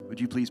Would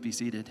you please be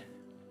seated?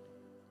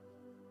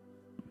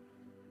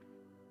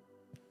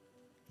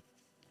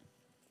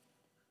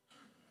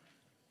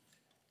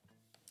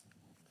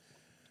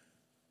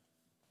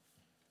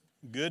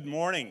 Good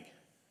morning.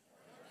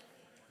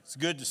 It's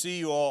good to see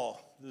you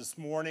all this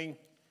morning.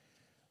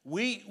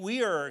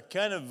 We are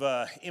kind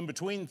of in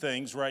between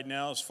things right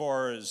now as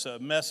far as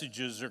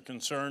messages are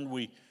concerned.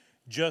 We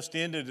just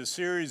ended a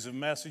series of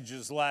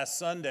messages last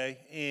Sunday,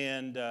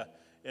 and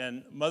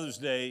Mother's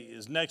Day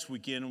is next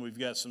weekend, and we've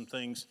got some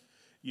things,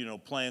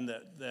 planned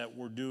that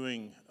we're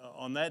doing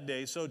on that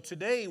day. So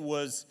today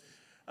was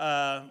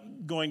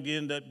going to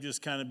end up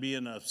just kind of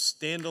being a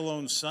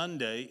standalone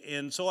Sunday,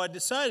 and so I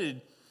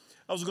decided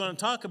I was going to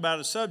talk about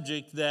a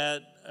subject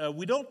that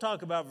we don't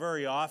talk about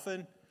very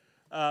often,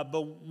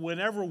 but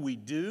whenever we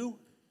do,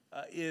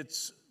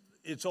 it's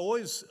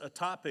always a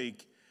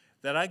topic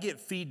that I get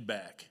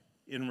feedback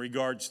in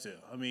regards to.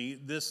 I mean,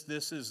 this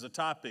is a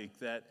topic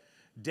that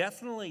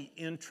definitely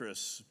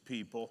interests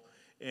people,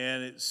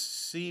 and it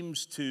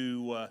seems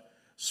to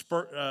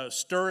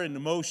stir into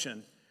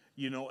motion,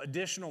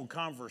 additional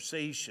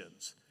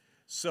conversations.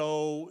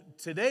 So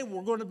today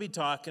we're going to be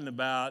talking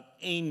about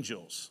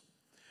angels.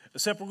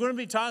 Except we're going to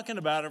be talking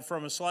about it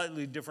from a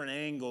slightly different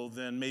angle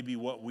than maybe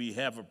what we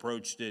have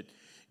approached it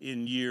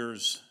in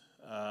years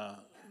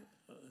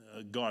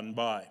gone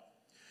by.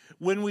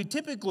 When we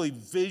typically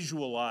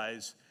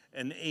visualize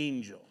an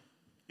angel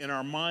in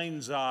our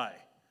mind's eye,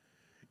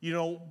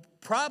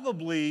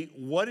 probably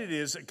what it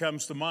is that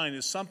comes to mind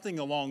is something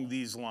along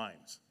these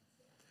lines.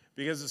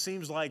 Because it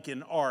seems like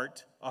in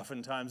art,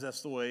 oftentimes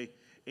that's the way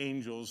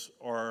angels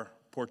are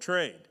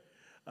portrayed.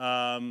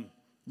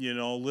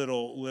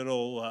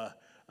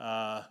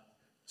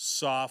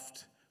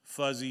 Soft,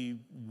 fuzzy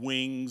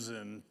wings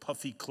and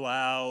puffy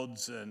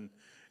clouds and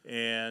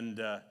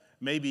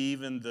maybe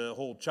even the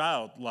whole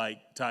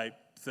childlike type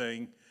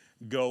thing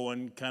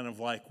going, kind of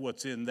like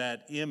what's in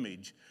that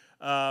image.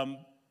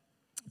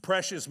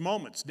 Precious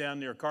Moments down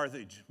near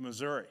Carthage,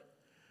 Missouri.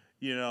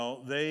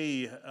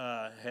 They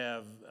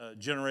have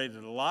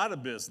generated a lot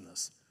of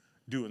business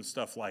doing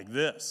stuff like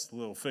this,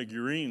 little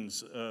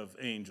figurines of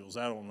angels.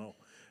 I don't know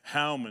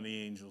how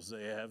many angels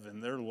they have in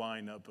their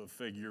lineup of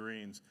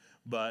figurines,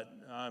 but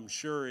I'm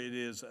sure it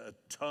is a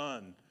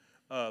ton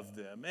of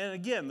them. And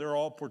again, they're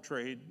all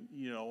portrayed,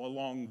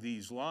 along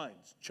these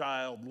lines,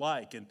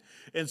 childlike.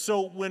 And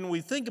so when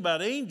we think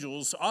about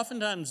angels,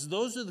 oftentimes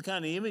those are the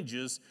kind of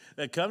images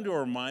that come to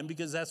our mind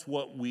because that's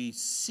what we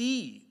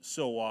see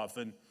so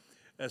often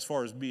as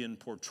far as being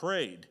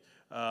portrayed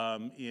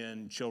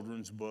in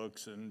children's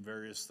books and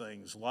various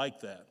things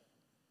like that.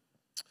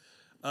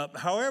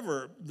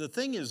 However, the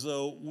thing is,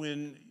 though,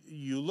 when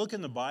you look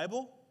in the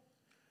Bible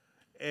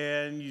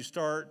and you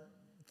start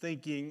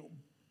thinking,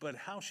 but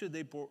how should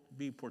they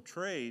be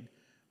portrayed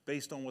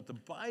based on what the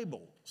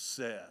Bible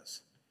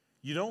says?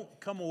 You don't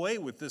come away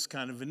with this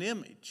kind of an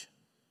image.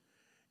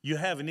 You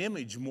have an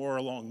image more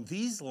along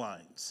these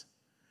lines,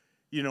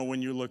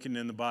 when you're looking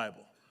in the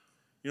Bible.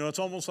 It's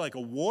almost like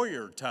a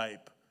warrior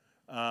type,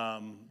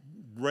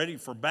 ready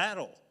for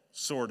battle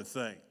sort of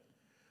thing.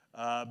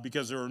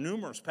 Because there are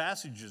numerous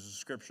passages of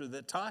Scripture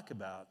that talk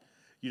about,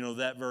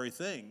 that very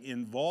thing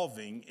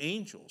involving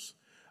angels.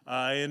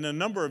 And a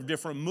number of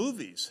different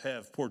movies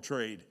have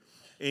portrayed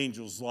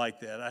angels like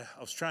that. I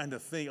was trying to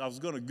think, I was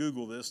going to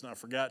Google this and I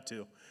forgot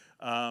to.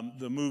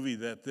 The movie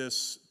that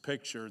this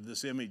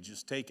image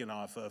is taken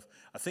off of,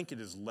 I think it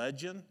is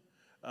Legend.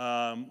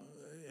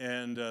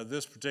 And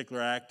this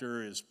particular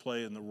actor is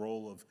playing the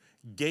role of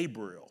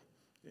Gabriel.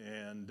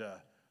 And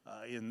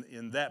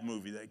in that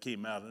movie that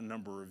came out a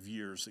number of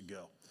years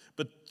ago.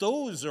 But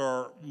those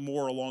are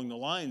more along the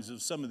lines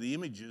of some of the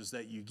images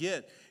that you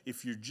get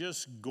if you're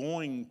just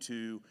going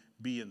to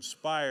be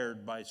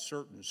inspired by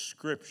certain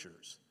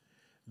scriptures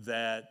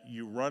that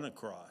you run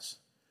across.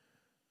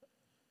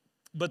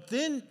 But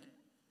then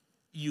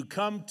you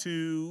come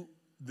to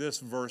this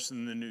verse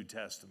in the New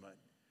Testament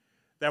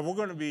that we're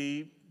going to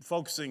be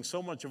focusing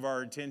so much of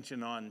our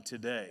attention on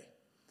today.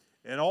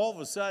 And all of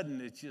a sudden,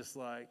 it's just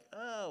like,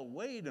 oh,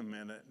 wait a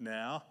minute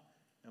now.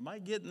 Am I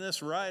getting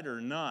this right or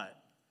not?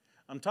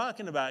 I'm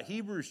talking about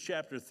Hebrews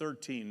chapter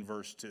 13,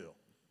 verse 2.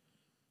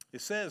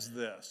 It says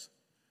this,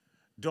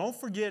 don't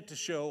forget to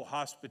show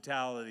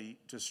hospitality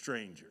to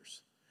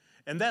strangers.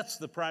 And that's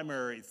the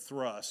primary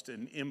thrust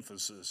and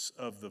emphasis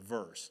of the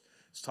verse.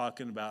 It's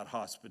talking about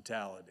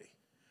hospitality.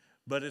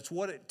 But it's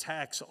what it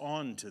tacks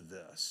on to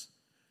this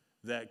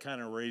that kind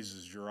of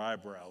raises your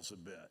eyebrows a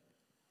bit.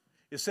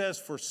 It says,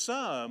 for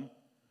some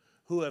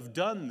who have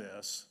done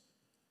this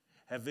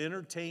have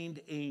entertained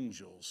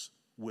angels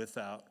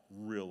without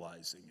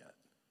realizing it.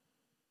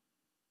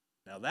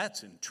 Now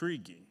that's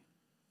intriguing,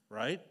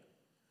 right?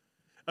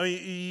 I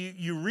mean,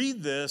 you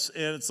read this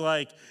and it's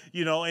like,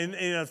 and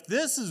if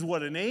this is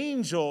what an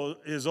angel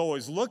is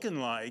always looking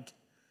like,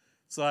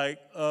 it's like,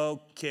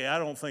 okay, I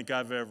don't think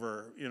I've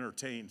ever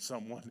entertained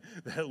someone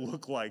that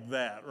looked like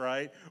that,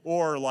 right?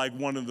 Or like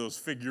one of those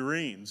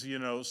figurines,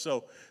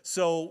 So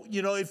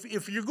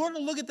if you're going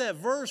to look at that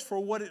verse for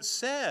what it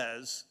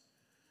says,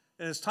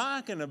 and it's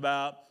talking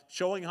about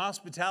showing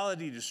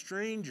hospitality to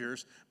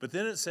strangers, but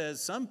then it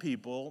says some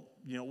people,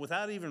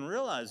 without even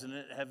realizing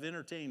it, have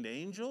entertained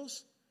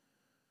angels.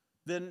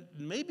 Then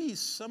maybe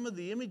some of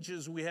the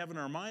images we have in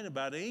our mind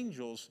about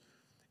angels,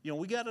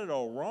 we got it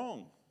all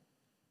wrong.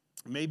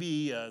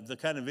 Maybe the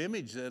kind of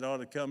image that ought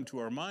to come to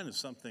our mind is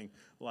something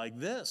like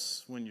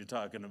this when you're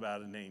talking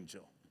about an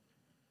angel.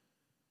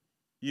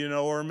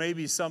 Or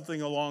maybe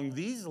something along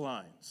these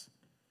lines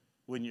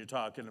when you're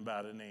talking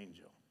about an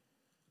angel.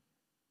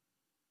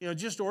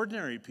 Just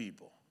ordinary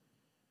people.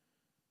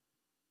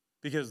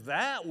 Because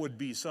that would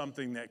be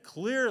something that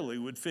clearly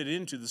would fit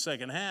into the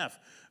second half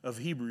of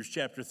Hebrews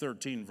chapter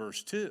 13,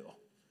 verse 2.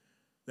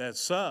 That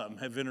some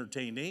have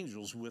entertained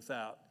angels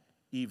without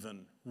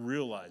even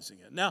realizing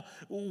it. Now,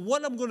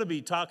 what I'm going to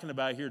be talking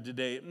about here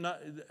today,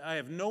 I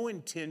have no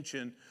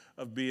intention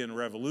of being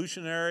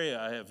revolutionary.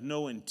 I have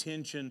no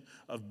intention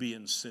of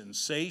being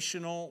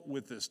sensational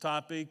with this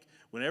topic.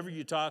 Whenever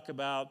you talk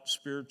about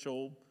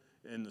spiritual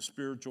in the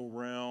spiritual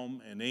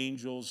realm and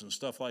angels and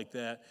stuff like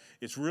that,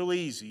 it's real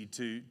easy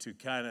to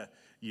kind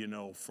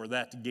of, for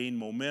that to gain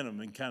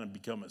momentum and kind of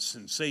become a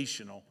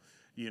sensational,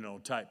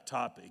 type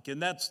topic.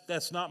 And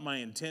that's not my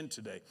intent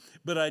today.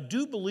 But I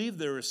do believe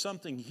there is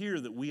something here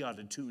that we ought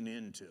to tune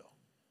into.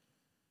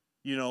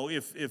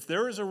 If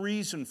there is a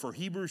reason for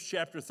Hebrews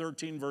chapter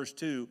 13, verse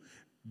 2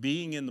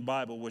 being in the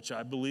Bible, which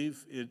I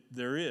believe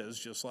there is,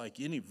 just like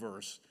any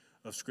verse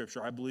of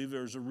Scripture, I believe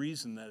there's a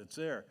reason that it's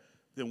there,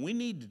 then we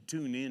need to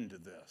tune into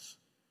this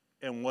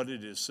and what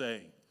it is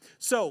saying.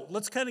 So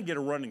let's kind of get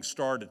a running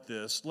start at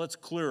this. Let's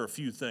clear a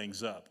few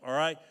things up, all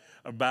right,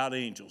 about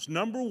angels.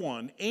 Number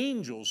one,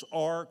 angels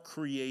are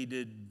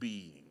created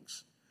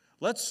beings.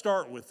 Let's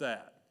start with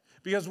that.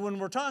 Because when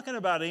we're talking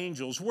about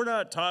angels, we're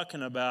not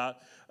talking about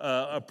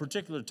a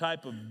particular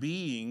type of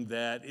being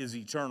that is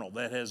eternal,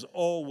 that has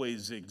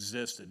always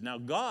existed. Now,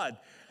 God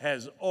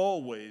has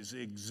always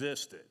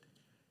existed.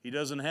 He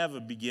doesn't have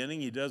a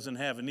beginning. He doesn't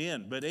have an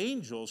end. But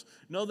angels,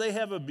 no, they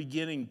have a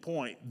beginning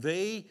point.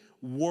 They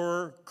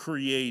were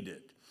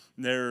created.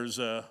 There's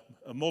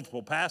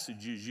multiple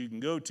passages you can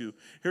go to.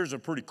 Here's a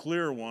pretty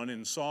clear one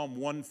in Psalm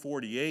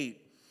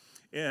 148.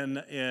 And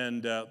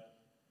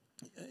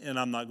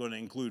I'm not going to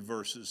include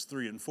verses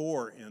 3 and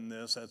 4 in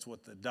this. That's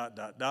what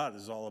the ...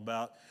 is all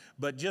about.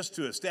 But just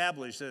to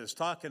establish that it's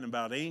talking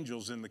about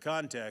angels in the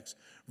context,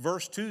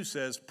 verse 2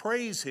 says,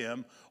 "Praise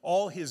him,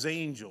 all his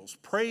angels.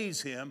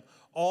 Praise him,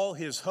 all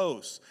his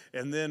hosts."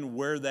 And then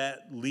where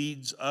that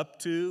leads up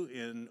to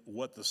in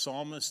what the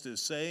psalmist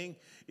is saying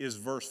is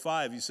verse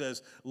 5. He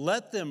says,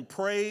 "Let them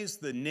praise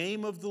the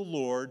name of the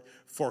Lord,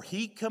 for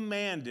he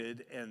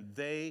commanded and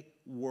they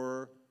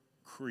were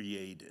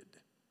created."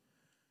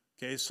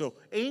 Okay, so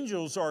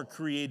angels are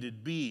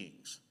created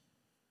beings.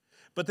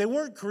 But they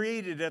weren't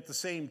created at the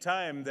same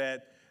time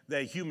that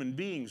human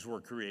beings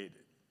were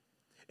created.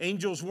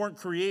 Angels weren't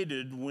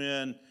created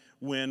when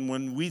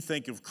we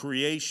think of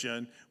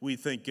creation, we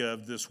think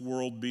of this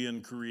world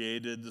being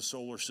created, the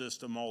solar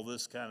system, all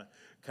this kind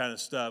of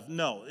stuff.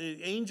 No,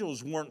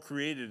 angels weren't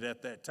created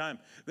at that time.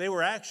 They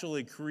were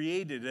actually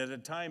created at a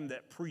time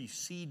that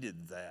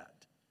preceded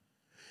that.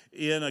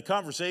 In a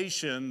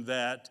conversation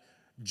that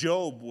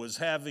Job was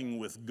having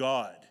with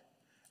God.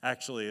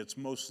 Actually, it's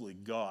mostly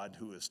God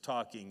who is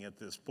talking at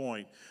this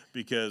point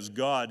because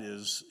God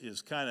is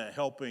kind of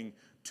helping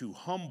to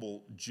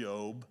humble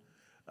Job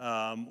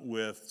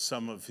with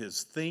some of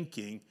his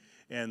thinking.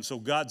 And so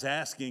God's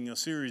asking a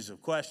series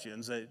of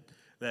questions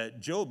that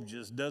Job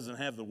just doesn't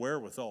have the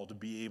wherewithal to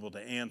be able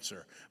to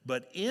answer.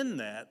 But in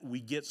that, we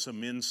get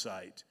some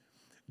insight.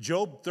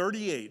 Job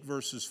 38,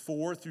 verses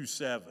 4 through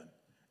 7,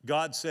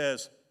 God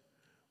says,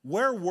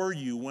 "Where were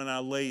you when I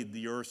laid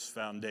the earth's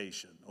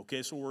foundation?"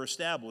 Okay, so we're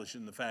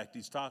establishing the fact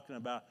he's talking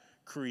about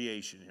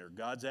creation here.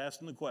 God's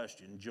asking the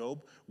question,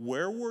 Job,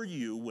 where were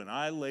you when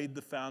I laid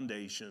the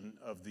foundation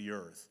of the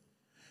earth?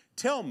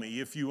 Tell me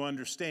if you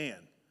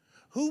understand.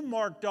 Who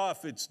marked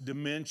off its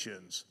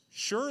dimensions?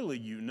 Surely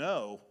you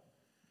know.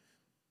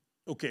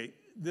 Okay,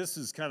 this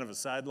is kind of a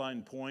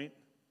sideline point,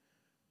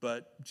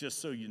 but just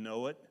so you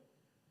know it,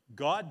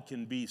 God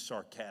can be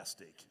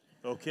sarcastic,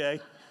 okay?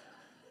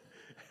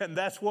 And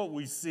that's what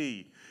we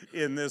see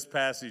in this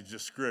passage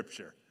of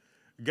Scripture.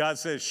 God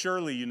says,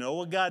 surely you know.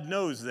 Well, God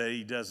knows that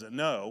he doesn't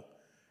know,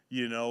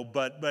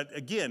 but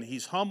again,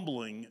 he's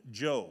humbling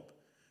Job.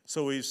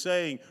 So he's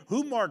saying,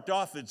 who marked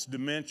off its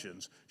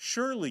dimensions?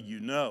 Surely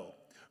you know.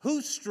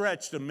 Who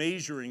stretched a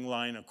measuring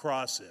line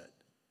across it?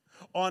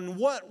 On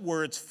what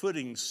were its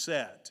footings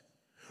set?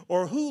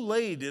 Or who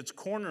laid its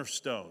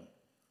cornerstone?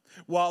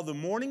 While the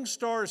morning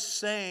stars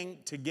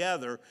sang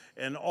together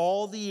and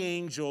all the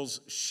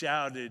angels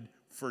shouted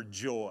for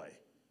joy.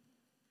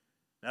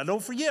 Now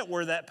don't forget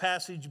where that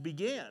passage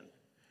began.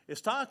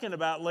 It's talking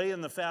about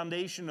laying the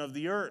foundation of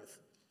the earth.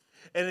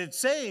 And it's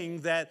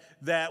saying that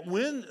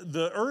when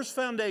the earth's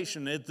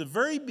foundation, at the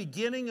very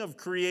beginning of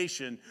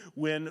creation,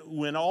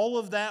 when all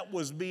of that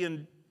was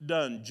being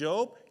done,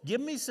 Job,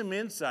 give me some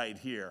insight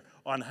here.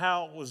 on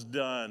how it was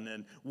done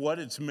and what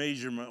its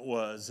measurement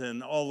was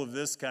and all of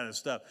this kind of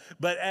stuff.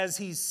 But as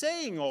he's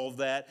saying all of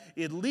that,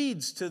 it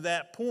leads to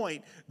that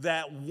point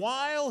that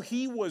while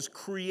he was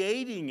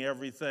creating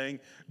everything,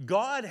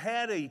 God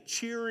had a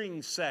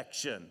cheering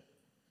section,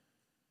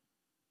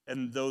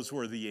 and those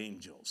were the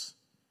angels.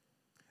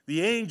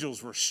 The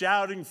angels were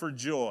shouting for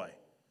joy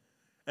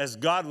as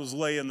God was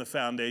laying the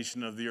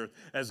foundation of the earth,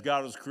 as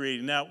God was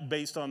creating. Now,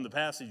 based on the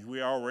passage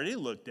we already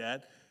looked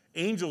at,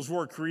 angels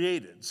were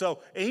created.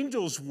 So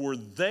angels were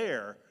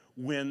there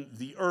when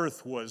the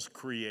earth was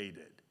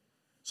created.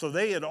 So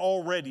they had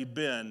already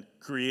been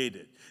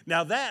created.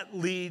 Now that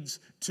leads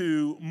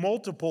to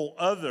multiple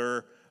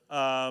other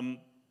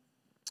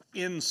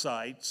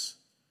insights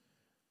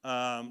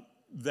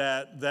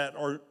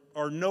that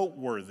are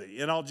noteworthy.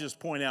 And I'll just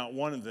point out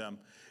one of them.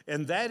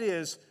 And that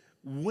is,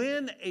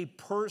 when a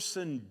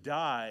person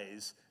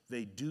dies,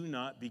 they do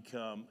not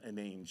become an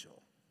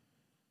angel.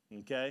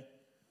 Okay?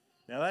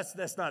 Now,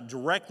 that's not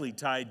directly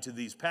tied to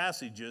these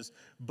passages,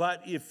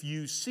 but if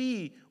you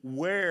see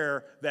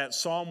where that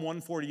Psalm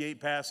 148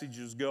 passage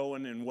is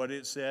going and what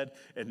it said,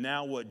 and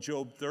now what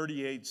Job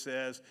 38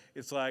 says,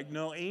 it's like,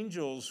 no,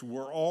 angels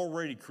were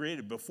already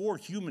created before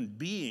human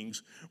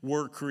beings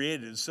were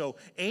created. So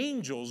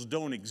angels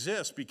don't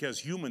exist because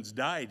humans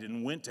died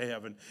and went to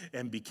heaven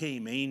and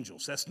became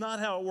angels. That's not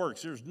how it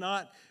works. There's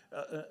not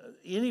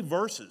any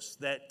verses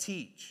that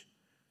teach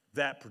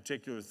that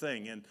particular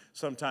thing. And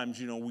sometimes,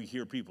 we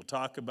hear people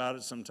talk about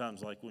it.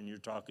 Sometimes, like when you're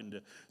talking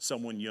to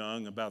someone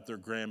young about their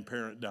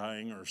grandparent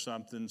dying or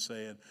something,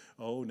 saying,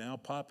 oh, now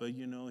Papa,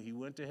 he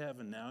went to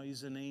heaven. Now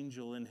he's an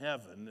angel in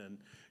heaven. And,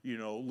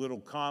 little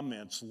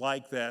comments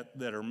like that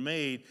are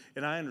made.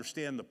 And I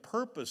understand the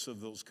purpose of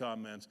those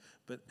comments,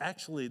 but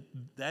actually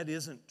that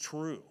isn't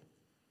true.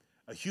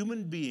 A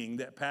human being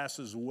that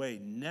passes away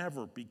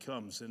never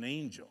becomes an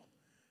angel.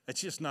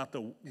 That's just not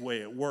the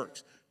way it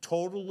works.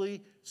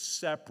 Totally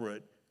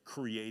separate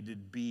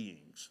created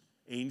beings.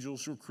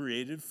 Angels were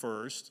created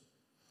first,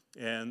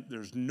 and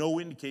there's no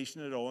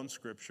indication at all in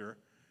Scripture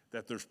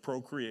that there's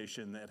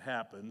procreation that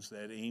happens,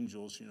 that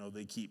angels,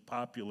 they keep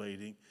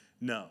populating.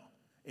 No.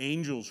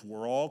 Angels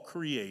were all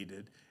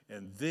created,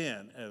 and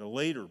then at a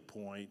later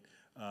point,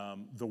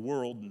 the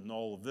world and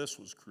all of this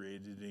was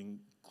created,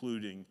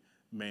 including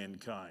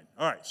mankind.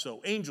 All right,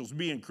 so angels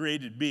being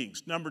created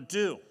beings. Number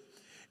 2.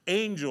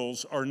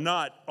 Angels are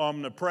not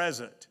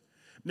omnipresent.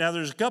 Now,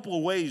 there's a couple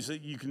of ways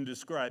that you can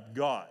describe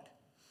God.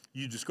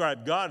 You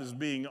describe God as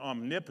being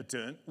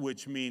omnipotent,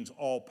 which means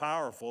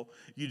all-powerful.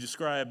 You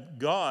describe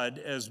God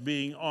as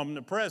being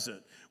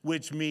omnipresent,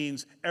 which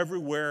means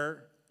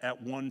everywhere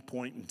at one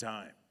point in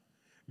time.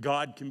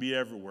 God can be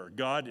everywhere.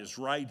 God is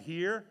right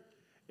here,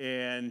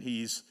 and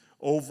he's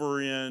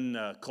over in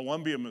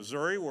Columbia,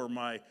 Missouri, where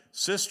my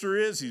sister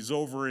is. He's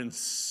over in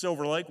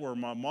Silver Lake, where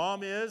my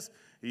mom is.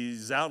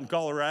 He's out in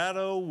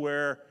Colorado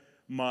where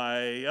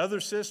my other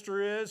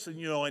sister is, and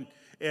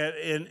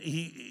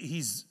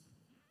he's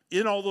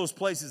in all those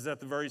places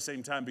at the very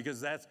same time because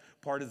that's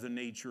part of the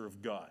nature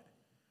of God.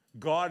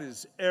 God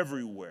is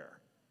everywhere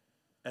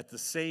at the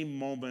same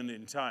moment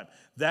in time.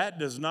 That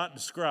does not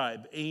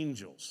describe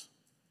angels.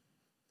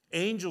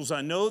 Angels,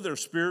 I know they're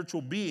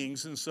spiritual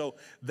beings, and so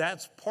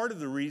that's part of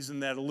the reason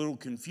that a little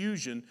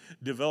confusion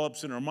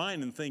develops in our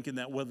mind in thinking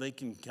that, well, they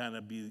can kind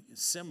of be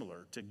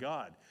similar to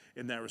God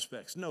in that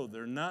respect. No,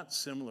 they're not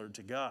similar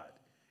to God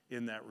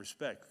in that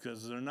respect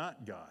because they're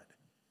not God.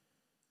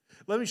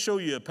 Let me show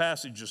you a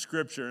passage of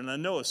Scripture, and I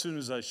know as soon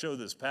as I show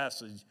this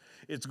passage,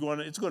 it's going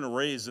to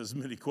raise as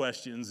many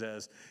questions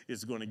as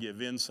it's going to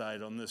give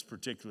insight on this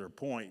particular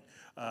point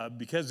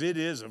because it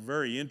is a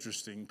very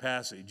interesting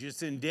passage.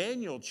 It's in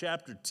Daniel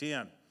chapter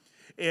 10,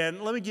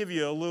 and let me give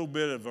you a little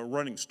bit of a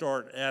running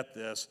start at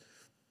this.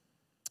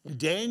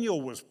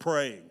 Daniel was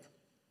praying,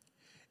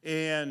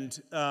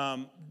 and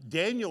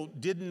Daniel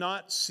did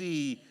not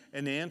see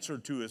an answer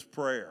to his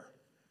prayer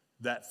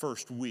that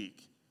first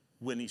week.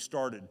 When he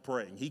started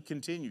praying. He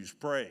continues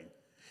praying.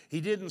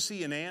 He didn't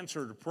see an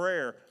answer to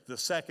prayer the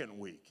second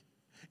week.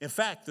 In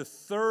fact, the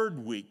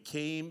third week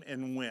came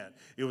and went.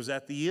 It was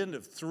at the end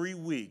of 3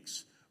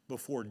 weeks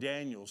before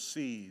Daniel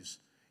sees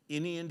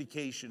any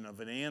indication of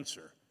an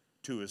answer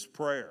to his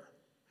prayer.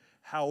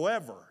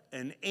 However,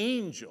 an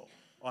angel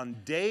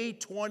on day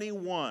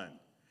 21,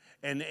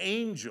 an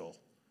angel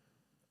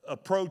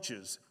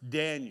approaches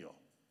Daniel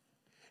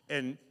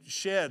and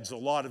sheds a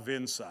lot of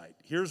insight.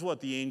 Here's what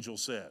the angel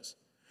says.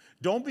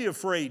 Don't be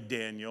afraid,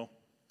 Daniel.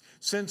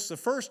 Since the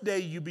first day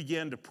you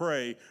began to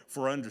pray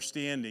for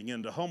understanding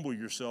and to humble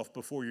yourself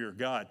before your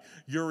God,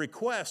 your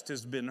request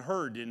has been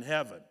heard in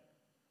heaven.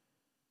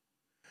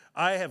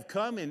 I have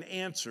come in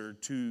answer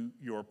to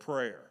your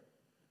prayer.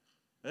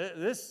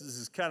 This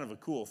is kind of a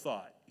cool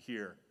thought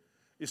here,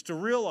 is to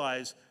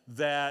realize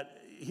that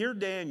here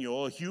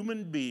Daniel, a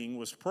human being,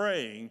 was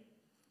praying,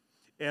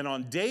 and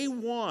on day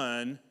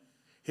 1,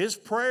 his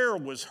prayer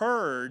was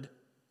heard,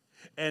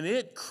 and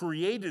it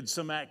created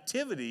some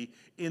activity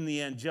in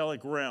the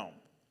angelic realm.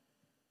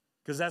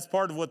 Because that's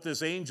part of what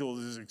this angel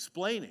is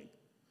explaining,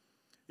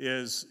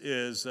 is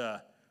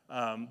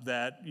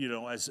that,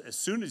 as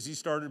soon as he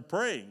started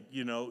praying,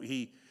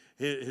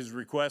 his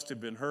request had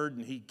been heard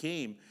and he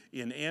came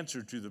in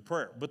answer to the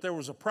prayer. But there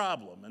was a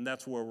problem, and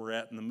that's where we're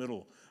at in the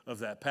middle of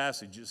that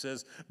passage. It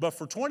says, "But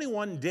for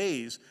 21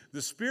 days,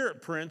 the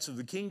spirit prince of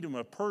the kingdom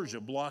of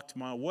Persia blocked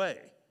my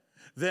way.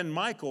 Then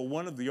Michael,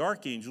 one of the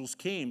archangels,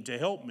 came to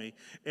help me,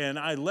 and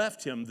I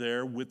left him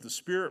there with the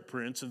spirit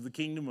prince of the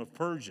kingdom of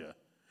Persia.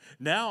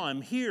 Now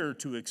I'm here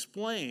to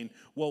explain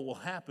what will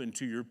happen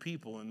to your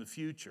people in the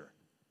future."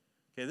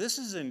 Okay, this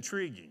is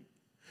intriguing.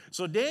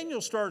 So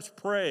Daniel starts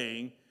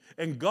praying,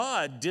 and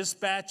God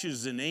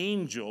dispatches an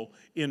angel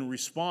in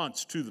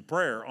response to the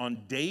prayer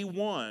on day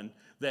one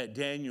that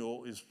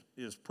Daniel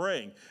is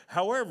praying.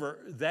 However,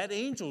 that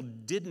angel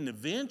didn't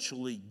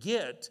eventually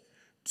get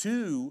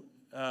to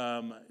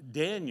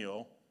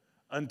Daniel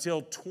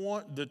until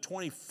the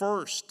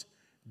 21st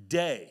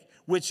day,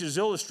 which is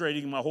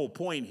illustrating my whole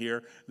point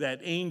here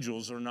that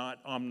angels are not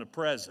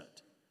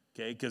omnipresent,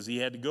 okay, because he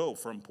had to go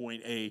from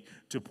point A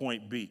to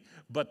point B.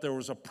 But there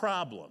was a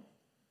problem.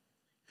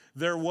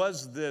 There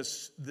was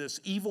this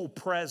evil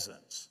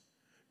presence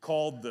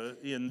called,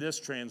 in this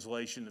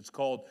translation, it's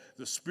called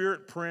the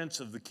spirit prince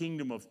of the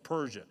kingdom of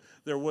Persia.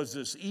 There was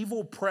this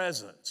evil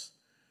presence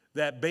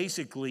that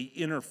basically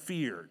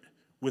interfered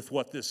with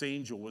what this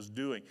angel was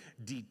doing,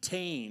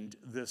 detained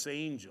this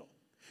angel.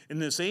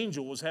 And this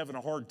angel was having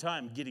a hard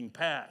time getting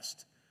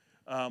past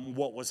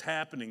what was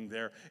happening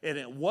there. And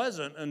it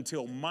wasn't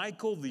until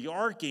Michael the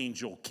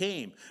archangel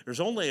came. There's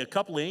only a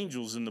couple of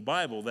angels in the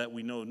Bible that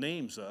we know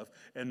names of,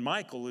 and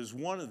Michael is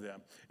one of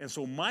them. And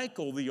so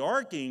Michael the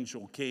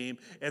archangel came,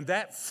 and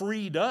that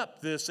freed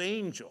up this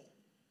angel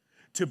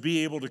to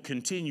be able to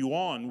continue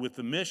on with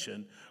the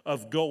mission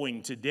of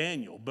going to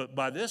Daniel. But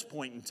by this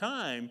point in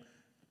time,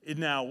 it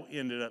now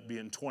ended up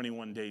being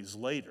 21 days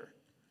later,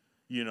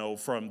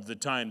 from the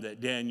time that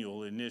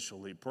Daniel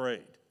initially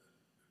prayed.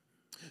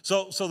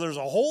 So there's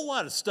a whole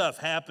lot of stuff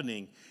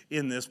happening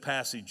in this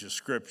passage of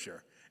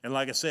Scripture. And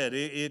like I said,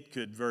 it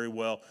could very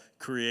well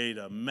create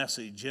a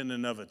message in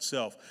and of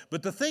itself.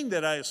 But the thing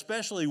that I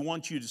especially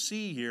want you to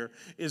see here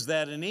is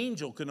that an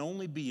angel can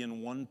only be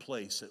in one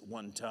place at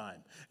one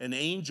time. An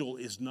angel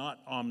is not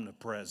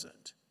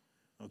omnipresent,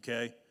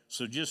 okay?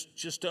 So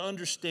just to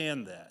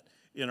understand that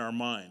in our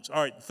minds.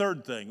 All right,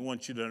 third thing I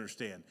want you to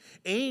understand.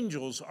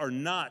 Angels are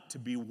not to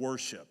be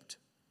worshiped.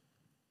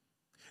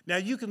 Now,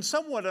 you can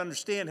somewhat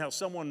understand how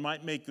someone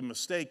might make the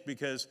mistake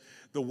because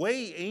the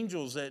way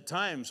angels at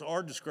times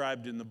are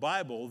described in the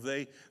Bible,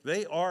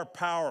 they are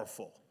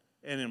powerful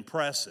and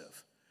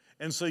impressive.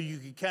 And so you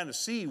can kind of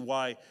see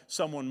why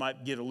someone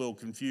might get a little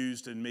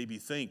confused and maybe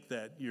think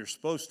that you're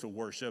supposed to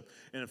worship.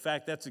 And in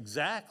fact, that's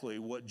exactly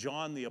what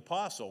John the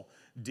Apostle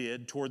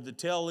did toward the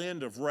tail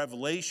end of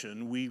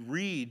Revelation. We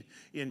read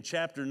in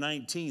chapter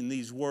 19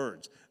 these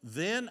words,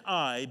 "Then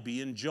I,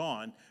 being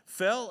John,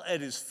 fell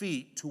at his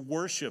feet to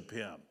worship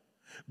him.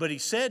 But he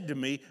said to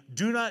me,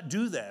 'Do not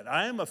do that.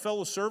 I am a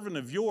fellow servant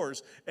of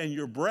yours and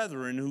your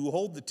brethren who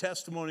hold the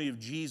testimony of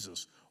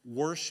Jesus.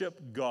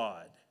 Worship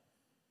God.'"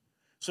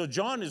 So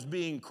John is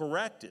being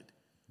corrected.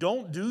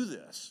 Don't do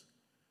this,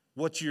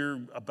 what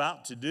you're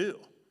about to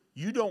do.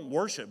 You don't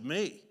worship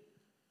me.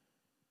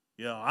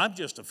 I'm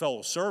just a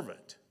fellow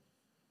servant.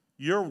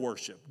 Your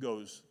worship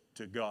goes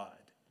to God.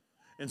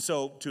 And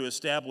so to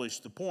establish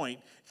the point,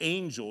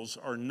 angels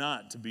are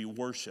not to be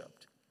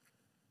worshiped.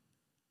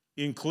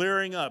 In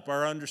clearing up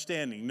our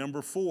understanding,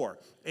 number 4,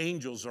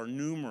 angels are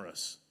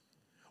numerous.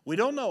 We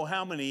don't know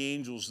how many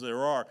angels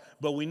there are,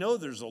 but we know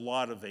there's a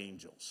lot of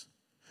angels.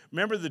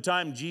 Remember the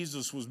time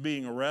Jesus was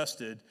being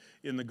arrested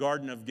in the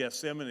Garden of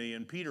Gethsemane,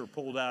 and Peter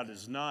pulled out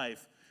his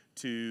knife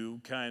to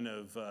kind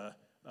of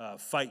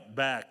fight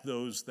back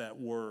those that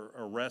were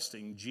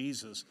arresting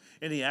Jesus.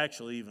 And he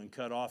actually even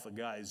cut off a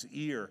guy's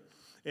ear.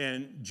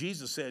 And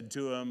Jesus said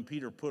to him,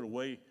 "Peter, put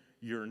away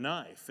your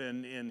knife."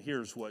 And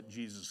here's what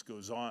Jesus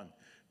goes on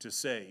to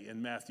say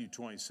in Matthew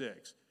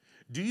 26.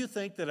 "Do you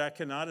think that I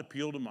cannot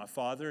appeal to my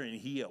Father, and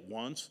he at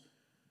once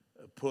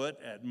put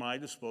at my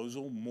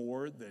disposal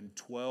more than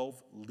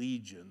 12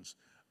 legions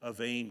of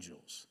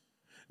angels?"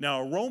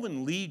 Now, a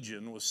Roman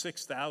legion was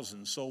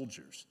 6,000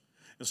 soldiers.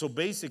 And so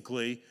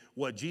basically,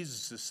 what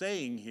Jesus is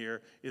saying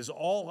here is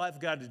all I've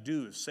got to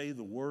do is say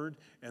the word,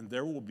 and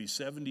there will be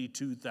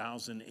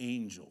 72,000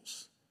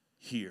 angels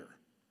here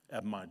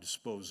at my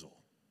disposal.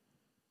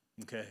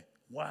 Okay?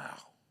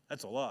 Wow,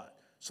 that's a lot.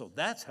 So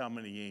that's how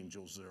many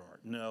angels there are.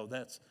 No,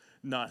 that's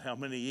not how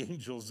many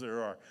angels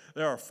there are.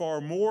 There are far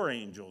more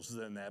angels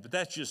than that, but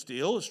that's just to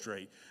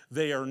illustrate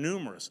they are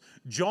numerous.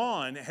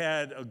 John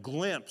had a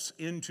glimpse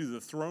into the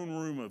throne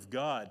room of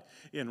God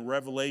in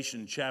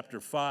Revelation chapter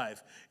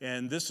 5,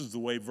 and this is the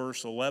way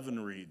verse 11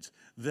 reads.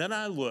 "Then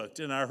I looked,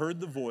 and I heard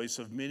the voice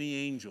of many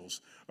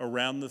angels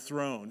around the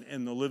throne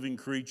and the living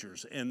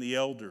creatures and the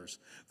elders.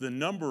 The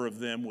number of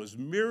them was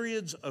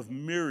myriads of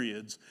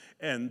myriads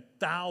and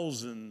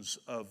thousands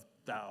of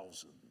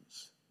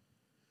thousands."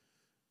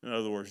 In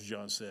other words,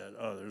 John said,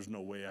 there's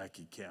no way I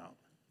could count.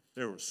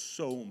 There were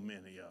so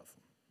many of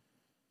them.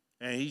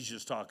 And he's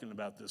just talking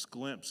about this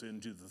glimpse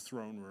into the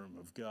throne room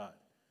of God.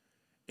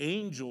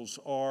 angels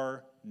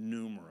are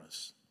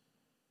numerous.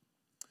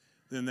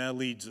 Then that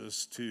leads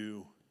us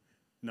to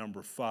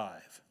number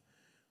 5,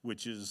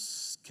 which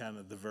is kind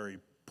of the very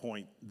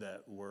point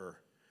that we're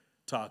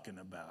talking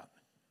about.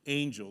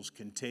 Angels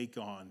can take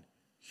on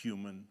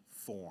human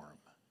form.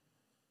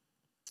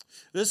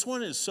 This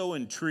one is so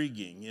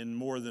intriguing in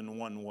more than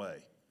one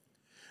way.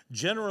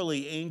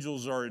 Generally,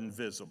 angels are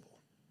invisible,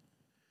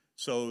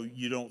 so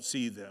you don't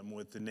see them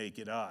with the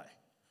naked eye.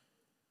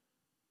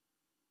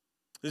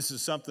 This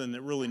is something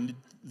that really,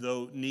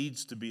 though,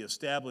 needs to be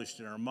established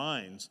in our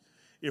minds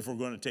if we're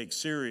going to take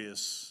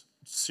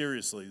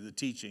seriously the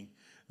teaching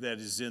that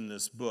is in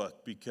this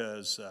book,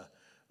 because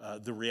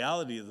the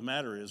reality of the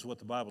matter is what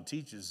the Bible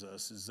teaches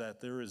us is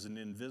that there is an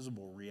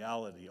invisible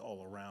reality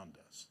all around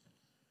us.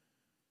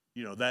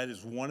 You know, that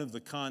is one of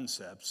the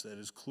concepts that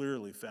is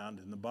clearly found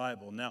in the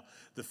Bible. Now,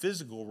 the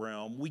physical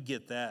realm, we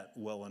get that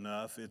well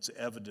enough. It's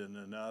evident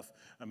enough.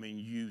 I mean,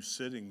 you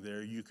sitting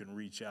there, you can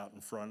reach out in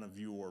front of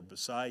you or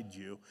beside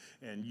you,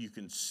 and you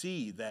can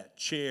see that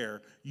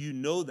chair. You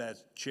know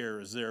that chair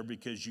is there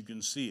because you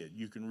can see it.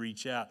 You can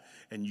reach out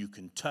and you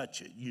can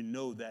touch it. You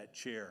know that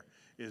chair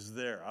is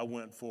there. I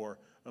went for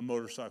a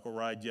motorcycle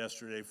ride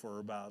yesterday for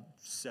about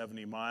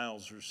 70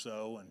 miles or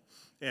so,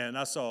 and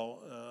I saw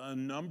a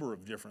number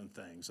of different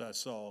things. I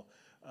saw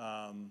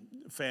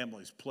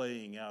families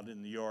playing out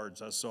in the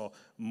yards. I saw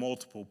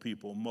multiple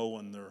people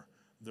mowing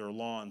their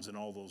lawns and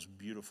all those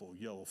beautiful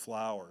yellow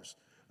flowers,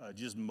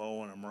 just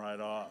mowing them right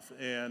off.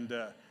 And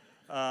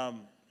I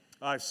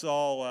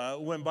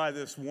went by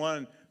this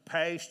one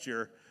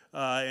pasture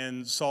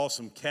and saw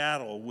some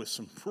cattle with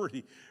some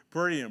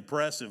pretty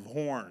impressive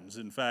horns.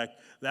 In fact,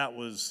 that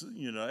was,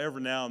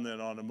 every now and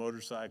then on a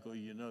motorcycle,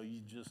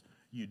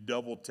 you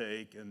double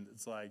take, and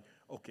it's like,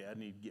 okay, I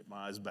need to get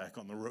my eyes back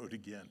on the road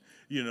again,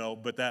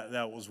 but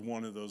that was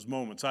one of those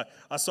moments.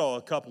 I saw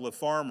a couple of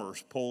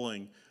farmers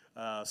pulling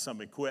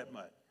some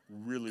equipment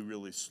really,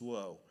 really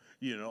slow,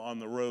 on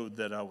the road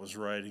that I was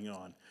riding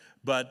on.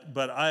 But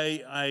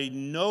I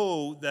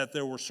know that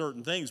there were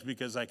certain things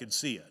because I could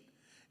see it.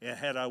 And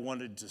had I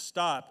wanted to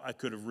stop, I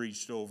could have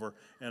reached over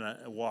and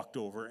I walked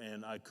over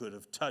and I could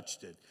have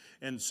touched it.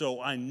 And so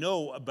I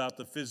know about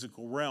the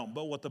physical realm.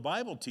 But what the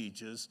Bible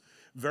teaches,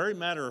 very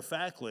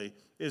matter-of-factly,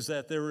 is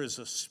that there is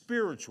a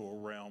spiritual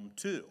realm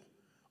too,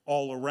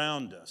 all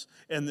around us.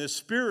 And this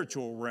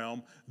spiritual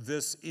realm,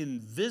 this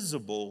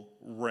invisible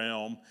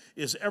realm,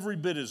 is every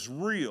bit as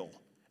real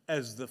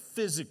as the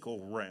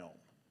physical realm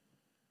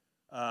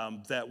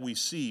that we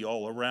see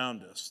all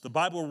around us. The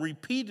Bible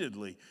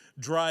repeatedly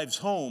drives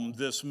home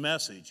this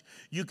message.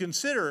 You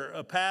consider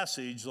a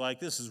passage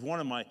like this is one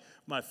of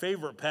my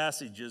favorite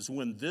passages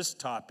when this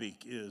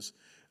topic is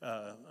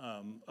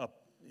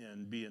up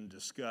and being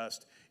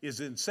discussed, is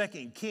in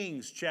 2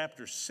 Kings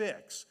chapter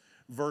 6,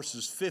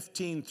 verses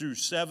 15 through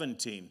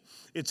 17.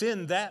 It's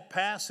in that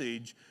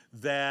passage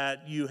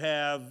that you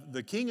have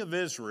the king of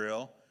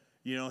Israel.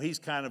 He's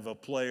kind of a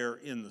player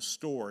in the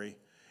story.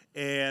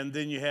 And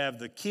then you have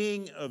the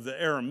king of the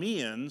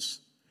Arameans,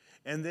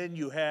 and then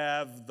you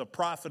have the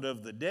prophet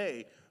of the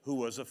day, who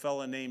was a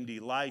fellow named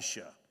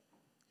Elisha.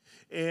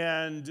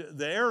 And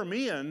the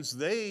Arameans,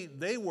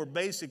 they were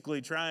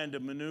basically trying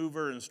to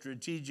maneuver and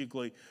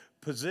strategically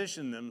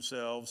position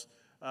themselves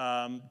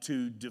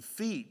to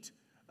defeat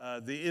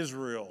the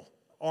Israel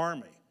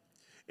army.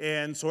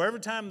 And so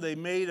every time they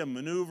made a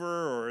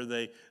maneuver or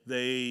they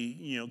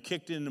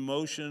kicked into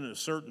motion a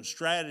certain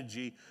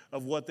strategy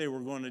of what they were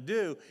going to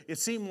do, it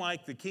seemed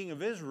like the king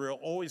of Israel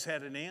always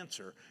had an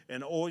answer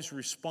and always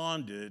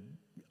responded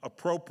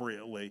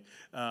appropriately,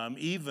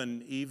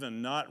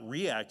 even not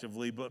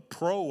reactively, but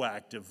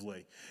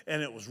proactively.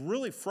 And it was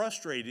really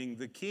frustrating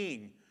the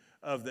king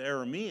of the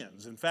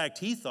Arameans. In fact,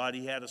 he thought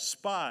he had a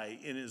spy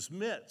in his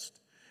midst.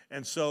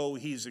 And so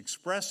he's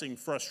expressing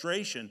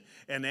frustration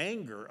and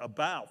anger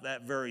about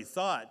that very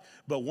thought.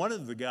 But one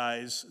of the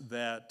guys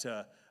that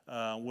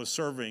was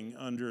serving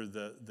under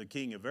the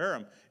king of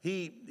Aram,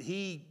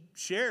 he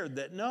shared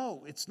that,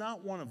 no, it's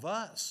not one of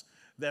us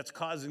that's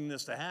causing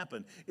this to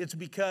happen. It's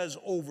because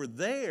over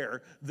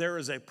there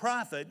is a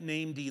prophet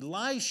named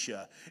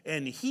Elisha,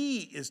 and he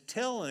is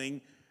telling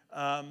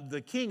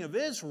the king of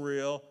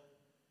Israel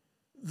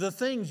the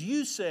things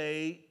you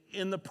say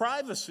in the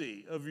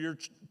privacy of your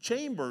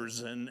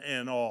chambers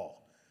and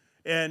all.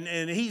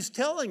 And he's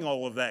telling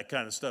all of that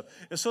kind of stuff.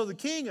 And so the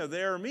king of the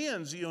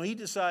Arameans, he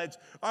decides,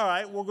 all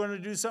right, we're going to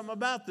do something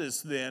about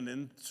this then.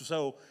 And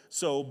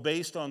so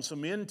based on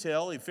some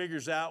intel, he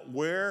figures out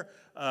where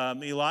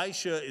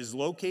Elisha is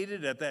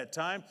located at that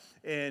time,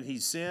 and he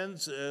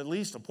sends at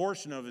least a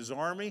portion of his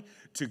army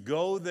to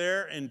go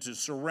there and to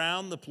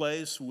surround the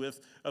place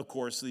with, of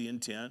course, the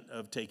intent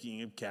of taking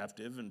him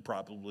captive and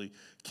probably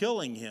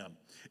killing him.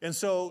 And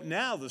so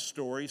now the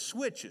story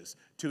switches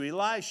to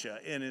Elisha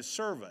and his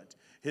servant.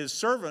 His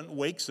servant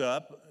wakes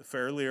up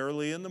fairly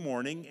early in the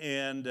morning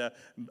and,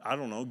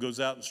 goes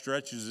out and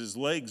stretches his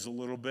legs a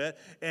little bit,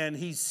 and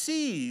he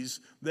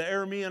sees the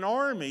Aramean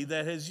army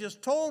that has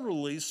just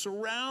totally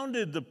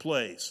surrounded the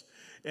place.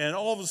 And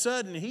all of a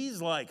sudden,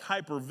 he's like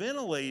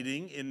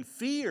hyperventilating in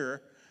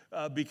fear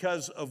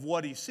because of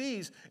what he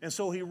sees. And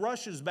so he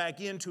rushes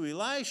back into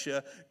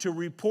Elisha to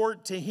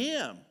report to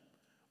him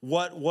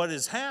what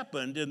has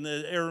happened. And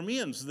the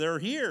Arameans, they're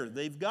here.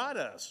 They've got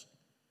us.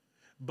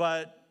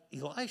 But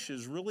Elisha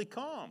is really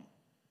calm.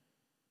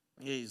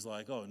 He's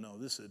like, oh, no,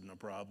 this isn't a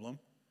problem.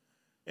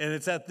 And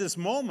it's at this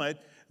moment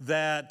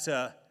that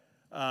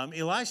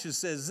Elisha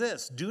says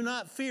this, do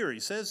not fear. He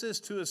says this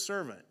to his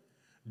servant.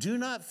 Do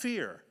not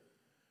fear,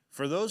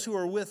 for those who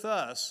are with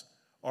us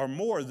are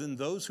more than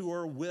those who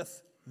are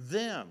with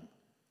them.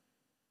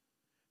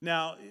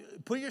 Now,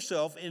 put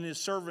yourself in his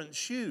servant's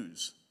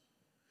shoes.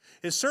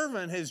 His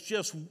servant has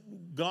just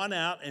gone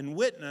out and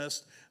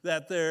witnessed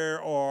that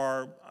there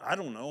are,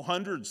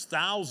 hundreds,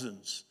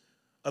 thousands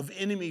of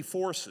enemy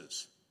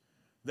forces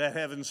that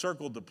have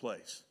encircled the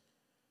place.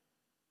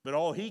 But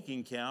all he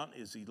can count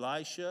is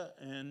Elisha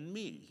and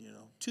me,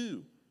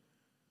 two.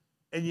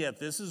 And yet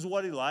this is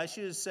what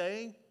Elisha is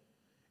saying,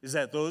 is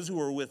that those who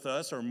are with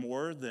us are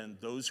more than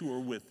those who are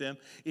with them.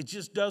 It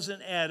just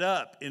doesn't add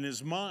up in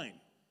his mind.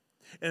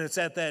 And it's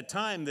at that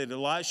time that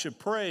Elisha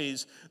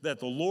prays that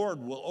the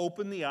Lord will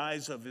open the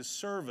eyes of his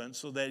servant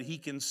so that he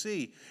can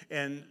see.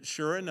 And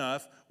sure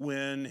enough,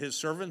 when his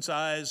servant's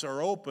eyes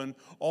are open,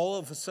 all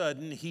of a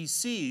sudden he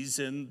sees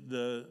in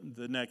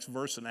the next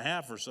verse and a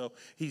half or so,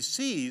 he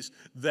sees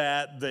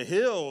that the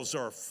hills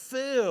are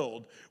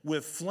filled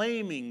with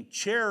flaming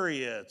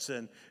chariots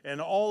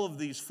and all of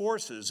these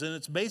forces. And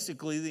it's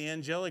basically the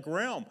angelic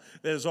realm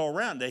that is all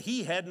around, that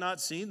he had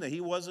not seen, that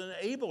he wasn't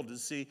able to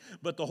see.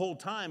 But the whole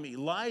time,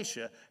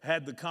 Elisha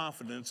had the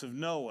confidence of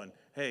knowing,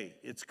 hey,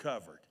 it's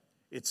covered.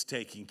 It's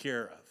taken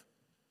care of.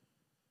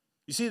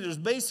 You see, there's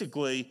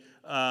basically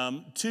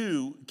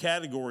two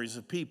categories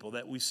of people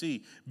that we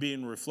see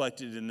being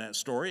reflected in that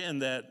story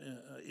and that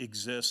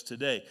exist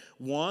today.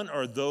 One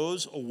are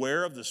those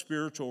aware of the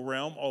spiritual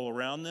realm all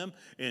around them,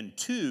 and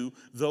two,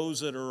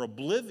 those that are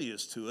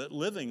oblivious to it,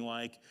 living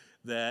like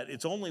that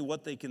it's only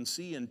what they can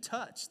see and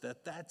touch,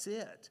 that's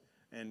it,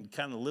 and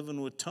kind of living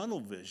with tunnel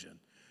vision,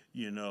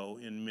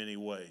 in many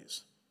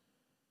ways.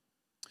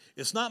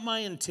 It's not my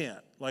intent,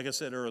 like I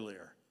said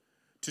earlier,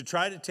 to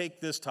try to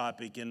take this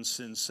topic and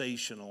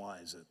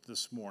sensationalize it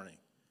this morning.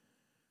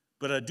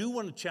 But I do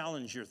want to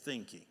challenge your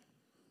thinking.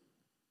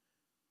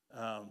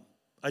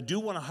 I do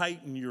want to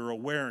heighten your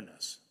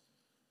awareness.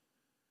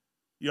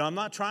 I'm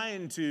not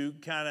trying to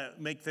kind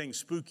of make things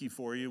spooky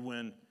for you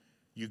when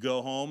you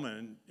go home,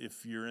 and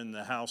if you're in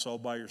the house all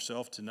by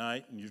yourself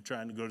tonight and you're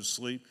trying to go to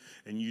sleep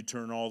and you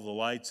turn all the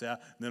lights out,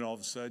 and then all of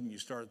a sudden you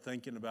start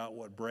thinking about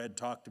what Brad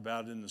talked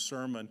about in the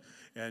sermon,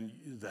 and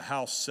the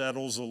house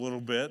settles a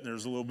little bit, and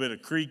there's a little bit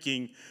of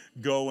creaking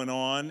going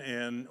on,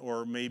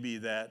 or maybe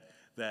that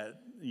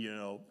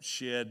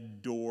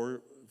shed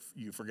door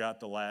you forgot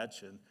to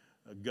latch, and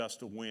a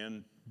gust of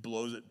wind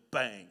blows it,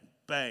 bang,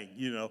 bang,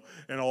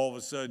 and all of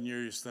a sudden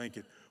you're just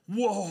thinking,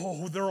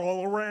 whoa, they're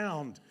all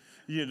around.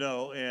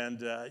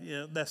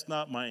 That's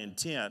not my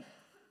intent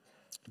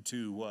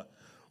to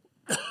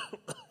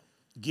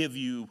give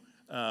you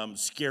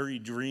scary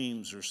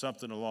dreams or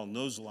something along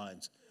those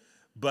lines.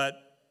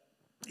 But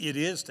it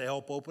is to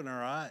help open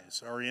our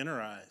eyes, our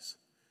inner eyes,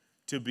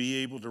 to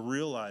be able to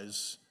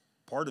realize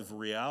part of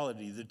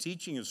reality. The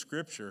teaching of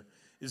Scripture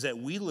is that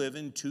we live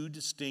in two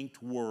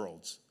distinct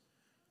worlds,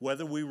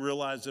 whether we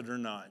realize it or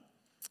not.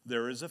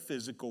 There is a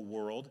physical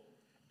world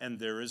and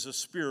there is a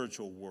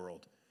spiritual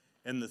world.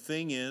 And the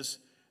thing is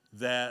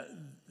that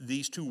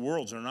these two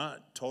worlds are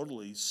not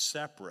totally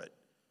separate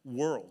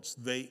worlds.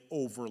 They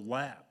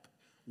overlap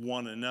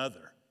one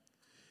another.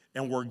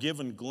 And we're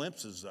given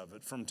glimpses of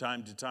it from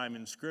time to time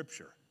in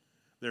Scripture.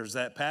 There's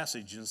that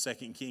passage in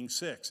 2 Kings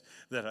 6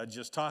 that I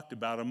just talked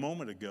about a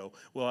moment ago.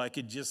 Well, I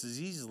could just as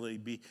easily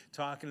be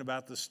talking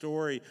about the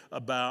story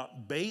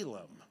about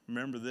Balaam.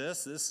 Remember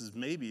this? This is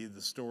maybe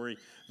the story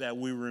that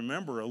we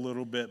remember a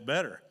little bit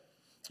better.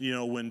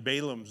 When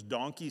Balaam's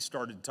donkey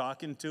started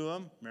talking to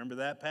him, remember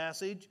that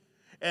passage?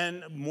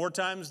 And more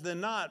times than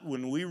not,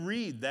 when we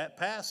read that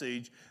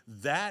passage,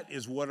 that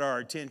is what our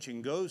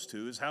attention goes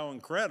to, is how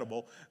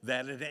incredible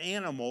that an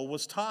animal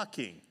was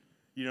talking,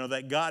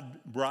 that God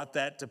brought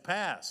that to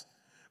pass.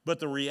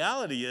 But the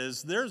reality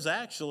is there's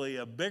actually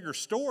a bigger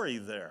story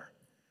there,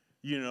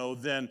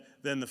 than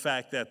the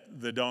fact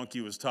that the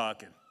donkey was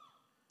talking.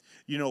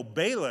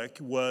 Balak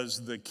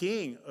was the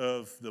king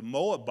of the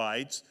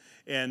Moabites,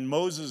 and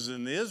Moses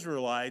and the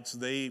Israelites,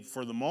 they,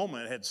 for the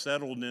moment, had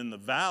settled in the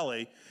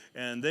valley,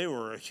 and they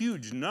were a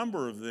huge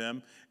number of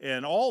them.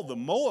 And all the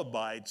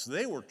Moabites,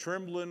 they were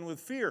trembling with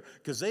fear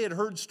because they had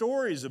heard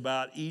stories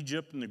about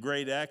Egypt and the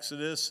great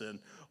Exodus and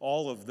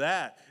all of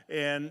that.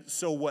 And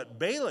so what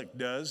Balak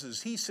does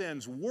is he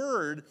sends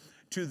word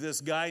to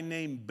this guy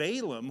named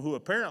Balaam, who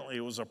apparently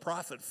was a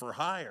prophet for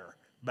hire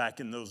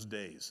back in those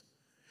days.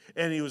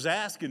 And he was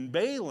asking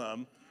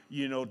Balaam,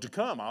 to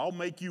come. I'll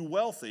make you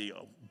wealthy,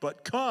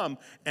 but come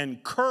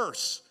and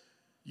curse,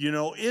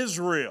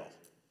 Israel.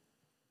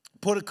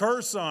 Put a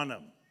curse on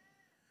them.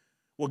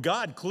 Well,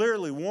 God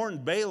clearly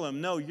warned Balaam,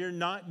 no, you're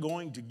not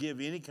going to give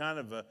any kind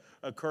of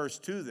a curse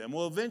to them.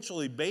 Well,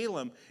 eventually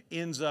Balaam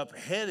ends up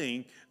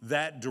heading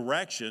that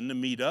direction to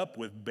meet up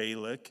with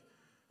Balak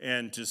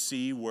and to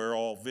see where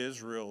all of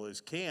Israel is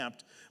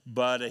camped.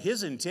 But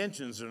his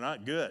intentions are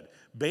not good.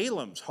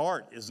 Balaam's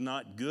heart is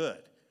not good.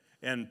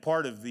 And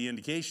part of the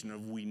indication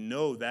of we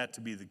know that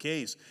to be the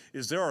case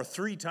is there are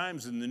 3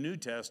 times in the New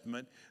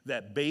Testament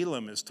that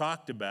Balaam is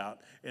talked about,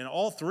 and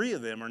all 3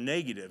 of them are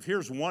negative.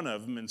 Here's one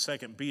of them in 2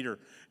 Peter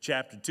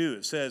chapter 2.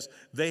 It says,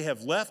 they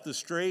have left the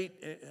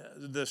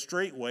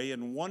straight way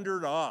and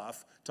wandered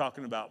off,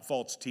 talking about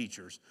false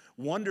teachers,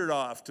 wandered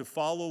off to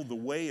follow the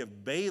way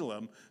of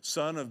Balaam,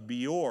 son of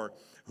Beor,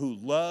 who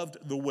loved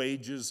the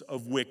wages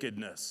of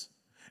wickedness.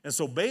 And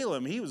so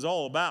Balaam, he was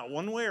all about,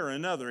 one way or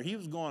another, he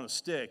was going to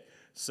stick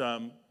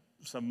some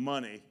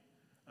money,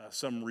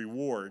 some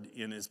reward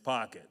in his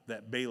pocket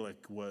that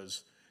Balak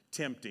was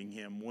tempting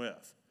him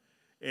with.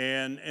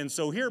 And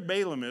so here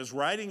Balaam is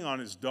riding on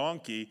his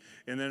donkey,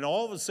 and then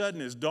all of a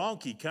sudden his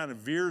donkey kind of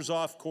veers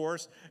off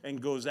course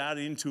and goes out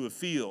into a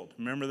field.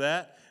 Remember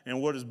that?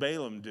 And what does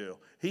Balaam do?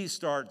 He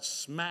starts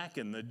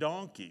smacking the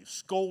donkey,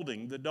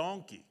 scolding the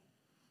donkey.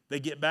 They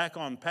get back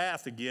on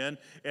path again,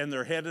 and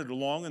they're headed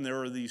along, and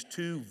there are these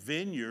 2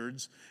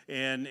 vineyards,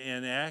 and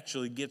it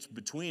actually gets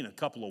between a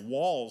couple of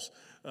walls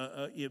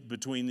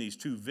between these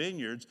 2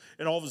 vineyards,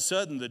 and all of a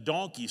sudden the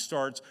donkey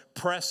starts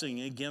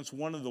pressing against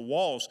one of the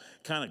walls,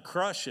 kind of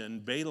crushing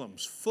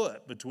Balaam's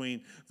foot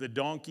between the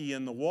donkey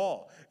and the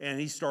wall, and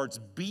he starts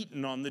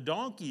beating on the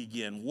donkey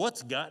again.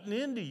 What's gotten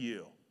into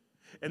you?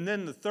 And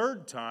then the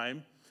 3rd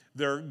time,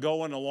 they're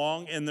going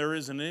along, and there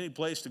isn't any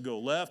place to go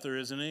left. There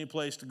isn't any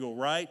place to go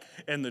right.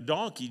 And the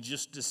donkey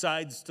just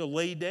decides to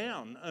lay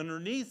down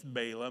underneath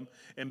Balaam.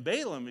 And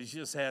Balaam has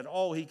just had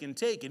all he can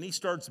take, and he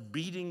starts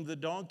beating the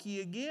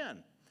donkey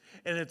again.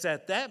 And it's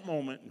at that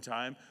moment in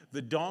time,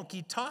 the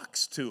donkey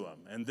talks to him.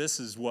 And this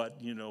is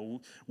what,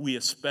 we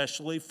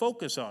especially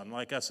focus on,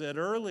 like I said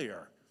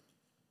earlier.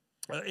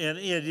 And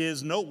it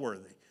is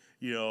noteworthy.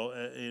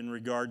 In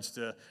regards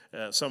to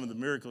some of the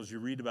miracles you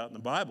read about in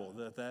the Bible,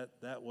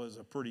 that was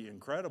a pretty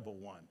incredible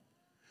one.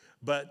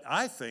 But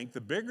I think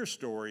the bigger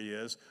story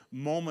is,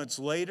 moments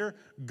later,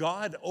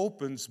 God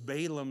opens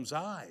Balaam's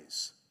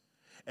eyes.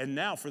 And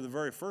now, for the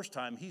very first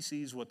time, he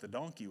sees what the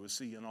donkey was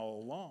seeing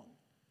all along.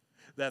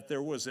 That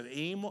there was an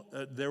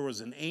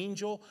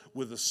angel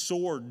with a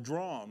sword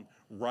drawn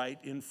right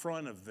in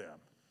front of them.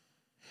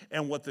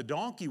 And what the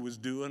donkey was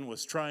doing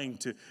was trying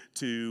to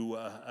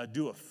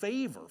do a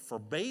favor for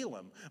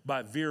Balaam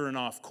by veering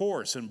off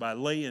course and by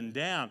laying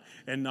down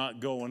and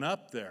not going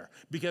up there.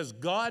 Because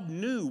God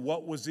knew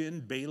what was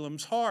in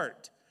Balaam's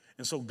heart.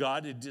 And so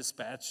God had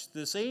dispatched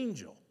this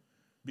angel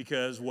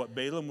because what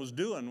Balaam was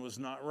doing was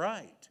not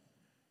right.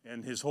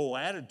 And his whole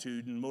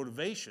attitude and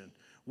motivation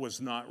was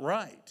not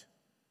right.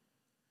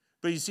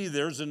 But you see,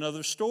 there's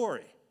another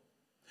story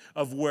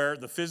of where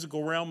the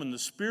physical realm and the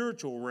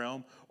spiritual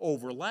realm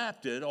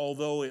overlapped it,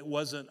 although it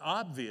wasn't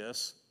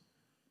obvious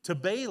to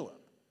Balaam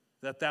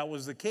that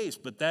was the case.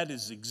 But that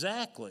is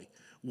exactly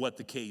what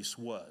the case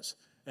was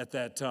at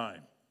that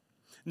time.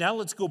 Now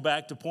let's go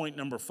back to point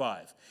number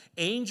 5.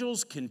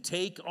 Angels can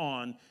take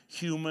on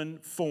human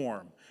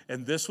form.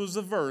 And this was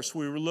the verse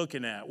we were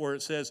looking at where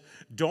it says,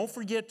 don't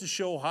forget to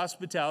show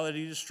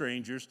hospitality to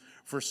strangers,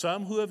 for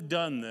some who have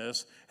done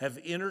this have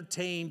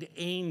entertained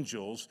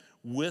angels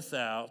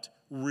without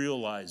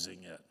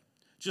realizing it.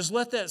 Just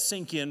let that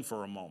sink in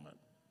for a moment.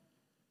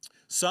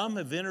 Some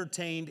have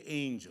entertained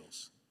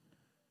angels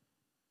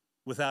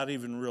without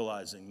even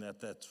realizing that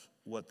that's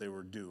what they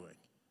were doing.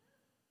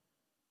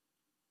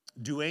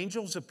 Do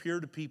angels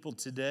appear to people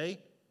today?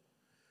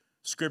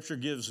 Scripture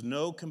gives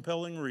no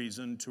compelling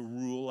reason to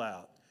rule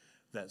out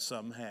that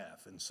some have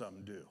and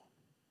some do.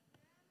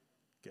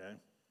 Okay?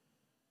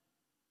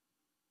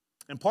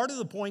 And part of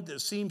the point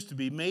that seems to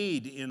be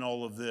made in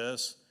all of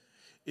this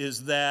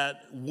is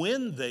that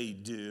when they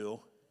do,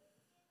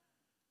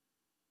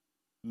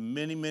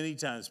 many, many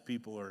times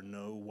people are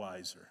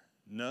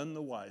none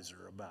the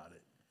wiser about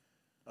it,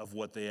 of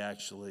what they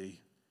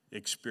actually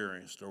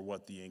experienced or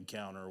what the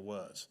encounter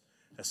was.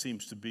 That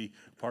seems to be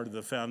part of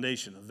the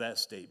foundation of that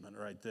statement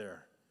right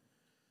there.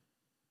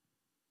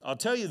 I'll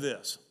tell you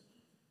this.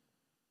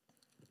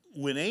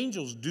 When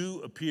angels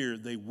do appear,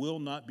 they will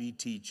not be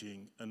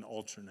teaching an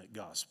alternate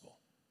gospel.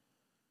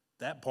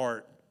 That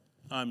part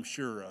I'm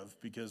sure of,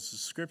 because the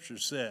scripture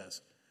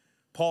says,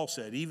 Paul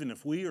said, even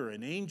if we or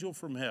an angel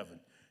from heaven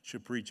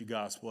should preach a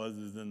gospel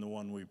other than the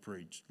one we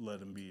preached,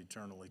 let him be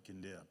eternally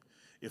condemned.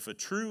 If a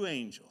true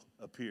angel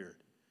appeared,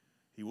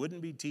 he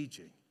wouldn't be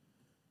teaching,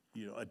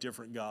 a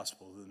different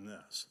gospel than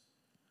this.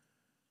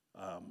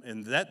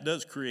 And that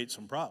does create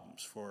some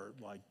problems for,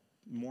 like,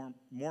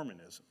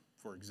 Mormonism,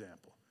 for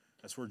example.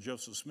 That's where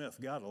Joseph Smith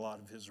got a lot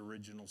of his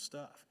original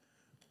stuff,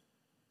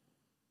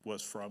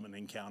 was from an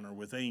encounter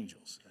with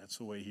angels. That's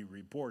the way he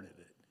reported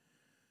it.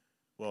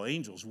 Well,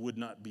 angels would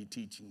not be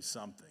teaching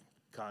something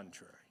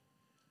contrary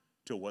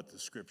to what the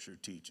scripture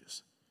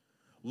teaches.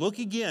 Look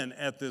again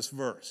at this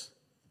verse.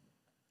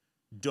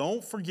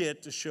 Don't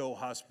forget to show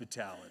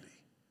hospitality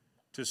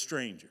to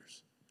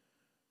strangers.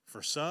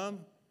 For some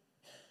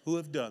who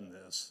have done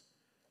this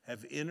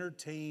have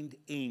entertained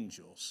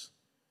angels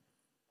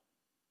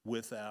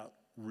without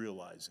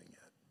realizing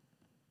it.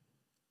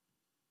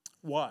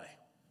 Why?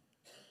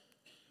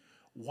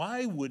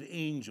 Why would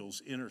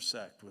angels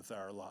intersect with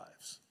our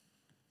lives?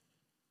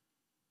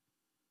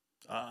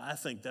 I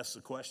think that's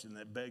the question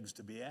that begs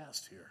to be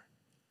asked here.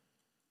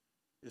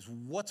 Is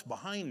what's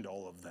behind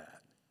all of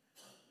that?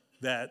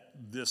 That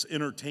this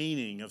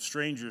entertaining of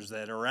strangers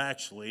that are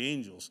actually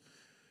angels,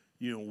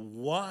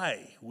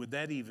 why would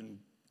that even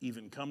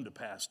come to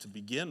pass to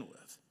begin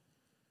with?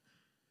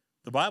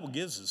 The Bible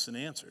gives us an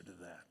answer to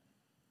that.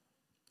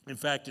 In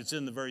fact, it's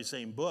in the very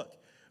same book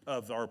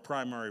of our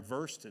primary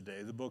verse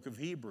today, the book of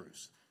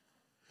Hebrews.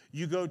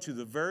 You go to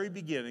the very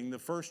beginning, the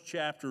first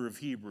chapter of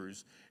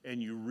Hebrews,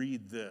 and you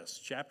read this,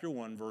 chapter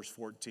 1, verse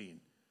 14.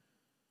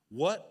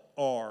 What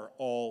are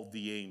all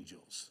the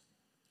angels?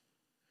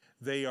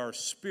 They are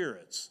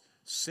spirits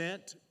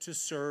sent to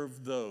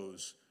serve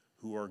those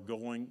who are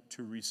going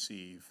to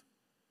receive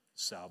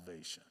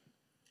salvation.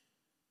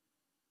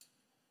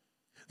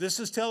 This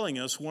is telling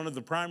us one of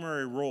the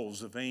primary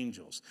roles of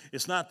angels.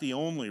 It's not the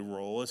only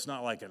role. It's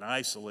not like an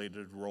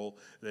isolated role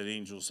that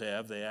angels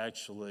have. They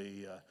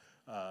actually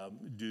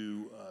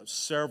do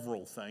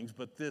several things,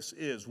 but this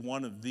is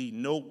one of the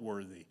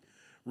noteworthy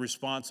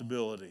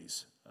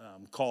responsibilities,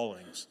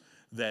 callings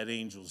that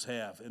angels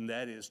have, and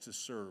that is to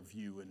serve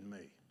you and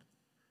me.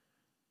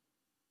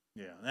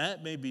 Yeah,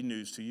 that may be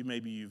news to you.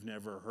 Maybe you've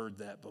never heard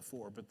that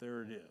before, but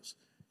there it is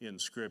in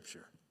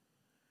Scripture.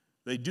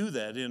 They do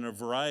that in a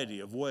variety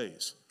of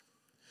ways.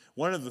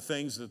 One of the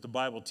things that the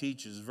Bible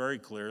teaches very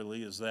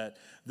clearly is that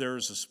there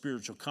is a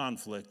spiritual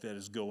conflict that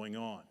is going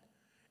on.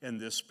 And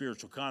this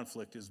spiritual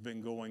conflict has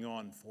been going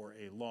on for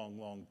a long,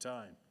 long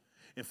time.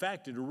 In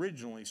fact, it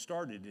originally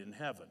started in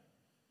heaven.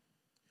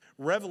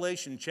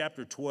 Revelation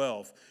chapter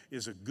 12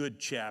 is a good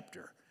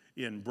chapter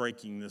in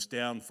breaking this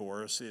down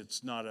for us.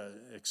 It's not an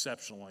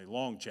exceptionally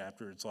long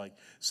chapter. It's like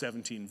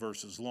 17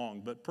 verses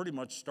long, but pretty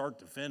much start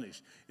to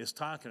finish is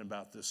talking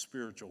about this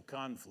spiritual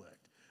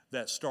conflict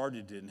that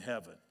started in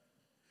heaven.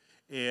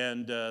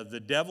 And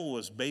the devil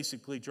was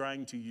basically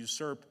trying to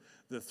usurp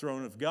the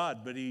throne of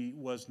God, but he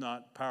was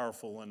not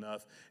powerful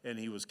enough, and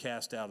he was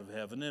cast out of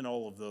heaven, and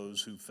all of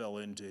those who fell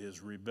into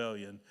his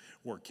rebellion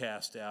were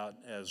cast out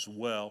as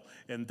well.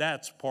 And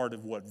that's part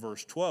of what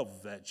verse 12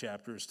 of that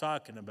chapter is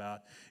talking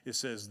about. It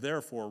says,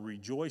 "Therefore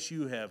rejoice,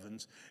 you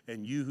heavens,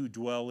 and you who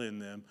dwell in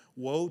them.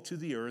 Woe to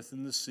the earth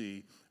and the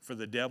sea, for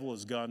the devil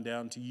has gone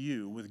down to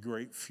you with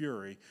great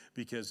fury,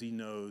 because he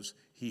knows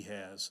he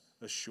has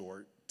a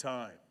short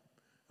time."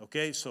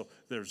 Okay, so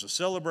there's a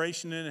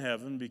celebration in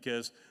heaven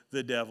because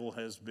the devil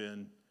has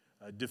been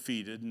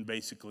defeated and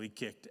basically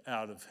kicked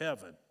out of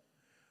heaven.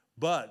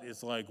 But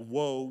it's like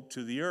woe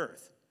to the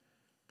earth,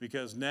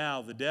 because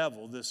now the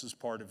devil, this is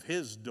part of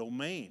his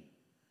domain.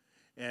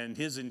 And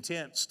his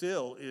intent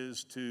still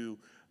is to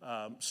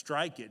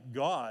strike at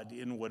God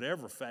in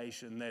whatever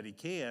fashion that he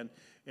can.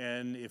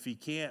 And if he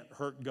can't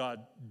hurt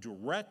God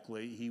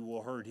directly, he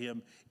will hurt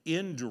him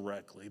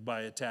indirectly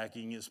by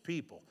attacking his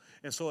people.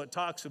 And so it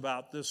talks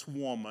about this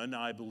woman.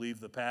 I believe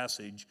the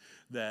passage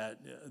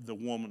that the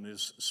woman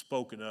is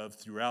spoken of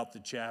throughout the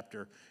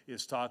chapter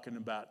is talking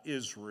about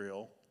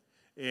Israel.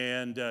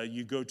 And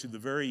you go to the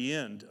very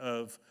end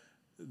of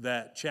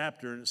that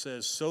chapter, and it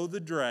says, "So the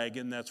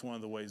dragon," that's one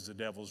of the ways the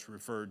devil's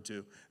referred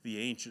to, the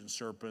ancient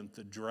serpent,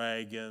 the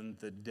dragon,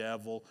 the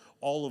devil,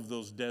 all of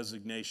those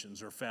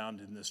designations are found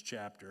in this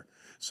chapter.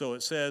 So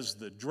it says,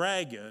 "The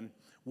dragon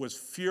was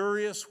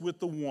furious with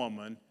the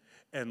woman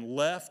and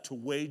left to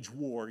wage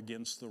war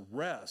against the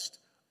rest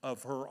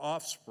of her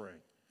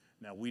offspring."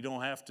 Now, we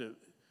don't have to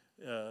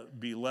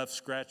be left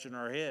scratching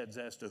our heads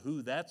as to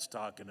who that's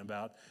talking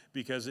about,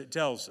 because it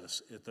tells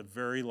us at the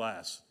very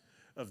last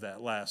of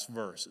that last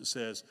verse. It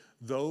says,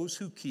 "Those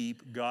who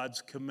keep God's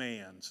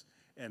commands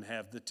and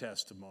have the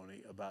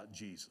testimony about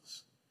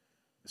Jesus."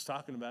 It's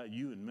talking about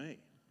you and me.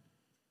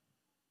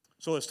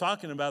 So it's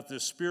talking about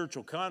this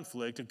spiritual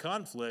conflict, a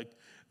conflict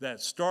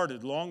that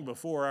started long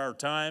before our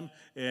time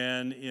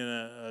and in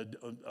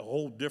a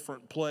whole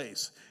different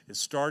place. It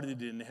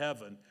started in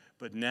heaven,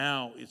 but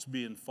now it's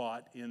being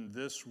fought in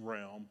this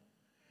realm.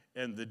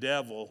 And the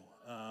devil,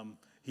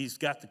 he's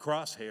got the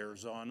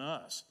crosshairs on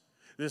us.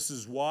 This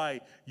is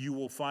why you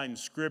will find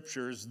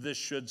scriptures, this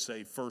should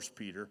say 1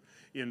 Peter.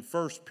 In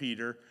 1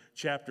 Peter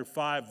chapter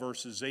 5,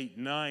 verses 8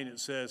 and 9, it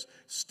says,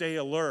 "Stay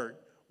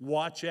alert,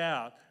 watch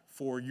out,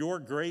 for your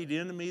great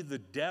enemy, the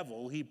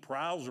devil, he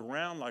prowls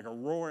around like a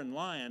roaring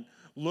lion,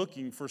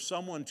 looking for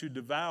someone to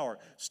devour.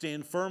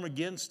 Stand firm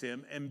against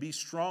him and be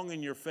strong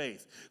in your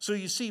faith." So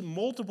you see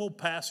multiple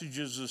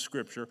passages of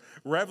Scripture,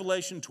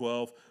 Revelation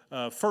 12,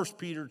 1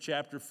 Peter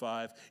chapter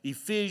 5,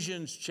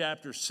 Ephesians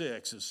chapter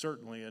 6 is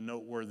certainly a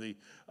noteworthy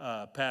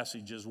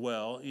passage as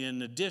well,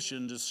 in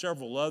addition to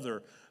several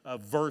other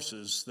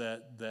verses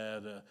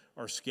that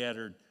are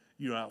scattered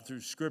out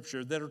through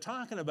Scripture that are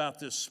talking about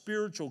this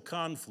spiritual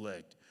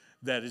conflict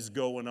that is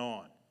going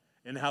on.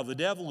 and how the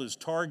devil is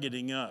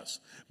targeting us.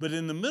 But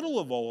in the middle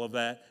of all of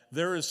that,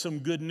 there is some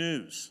good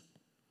news.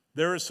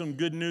 There is some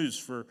good news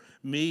for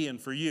me and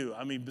for you.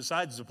 I mean,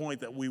 besides the point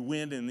that we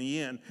win in the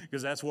end,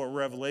 because that's what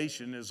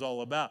Revelation is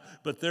all about.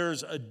 But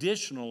there's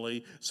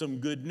additionally some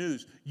good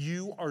news.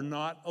 You are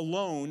not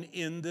alone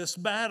in this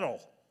battle.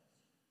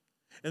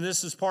 And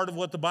this is part of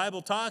what the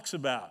Bible talks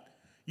about.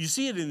 You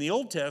see it in the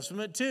Old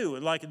Testament too.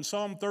 Like in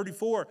Psalm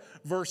 34,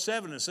 verse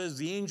 7, it says,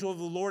 the angel of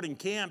the Lord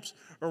encamps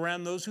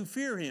around those who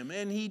fear him,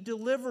 and he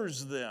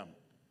delivers them.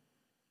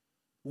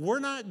 We're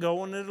not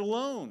going it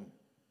alone.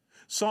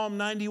 Psalm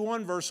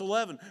 91, verse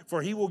 11,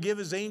 for he will give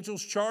his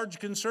angels charge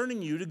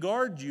concerning you to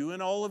guard you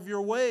in all of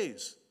your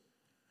ways.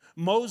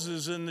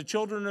 Moses and the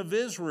children of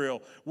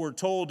Israel were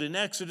told in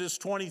Exodus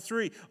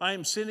 23, I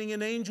am sending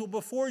an angel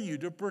before you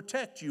to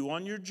protect you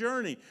on your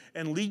journey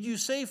and lead you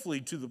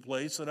safely to the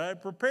place that I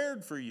have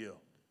prepared for you.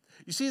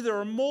 You see, there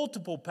are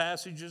multiple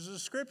passages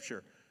of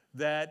Scripture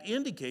that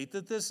indicate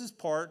that this is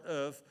part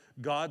of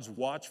God's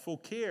watchful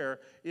care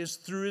is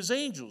through his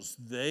angels.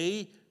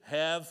 They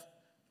have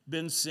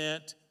been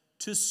sent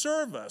to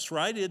serve us,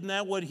 right? Isn't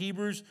that what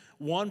Hebrews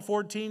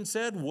 1:14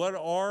 said? What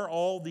are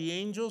all the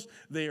angels?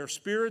 They are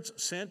spirits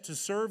sent to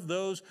serve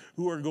those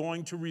who are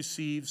going to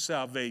receive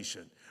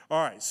salvation.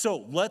 All right,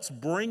 so let's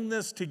bring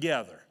this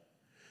together.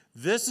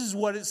 This is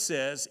what it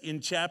says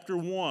in chapter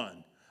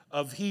 1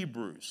 of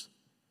Hebrews.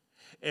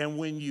 And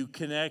when you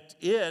connect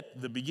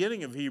it, the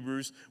beginning of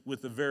Hebrews,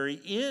 with the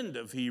very end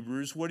of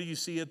Hebrews, what do you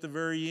see at the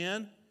very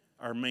end?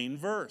 Our main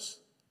verse.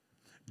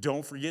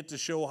 Don't forget to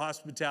show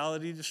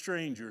hospitality to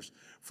strangers,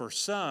 for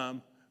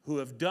some who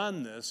have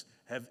done this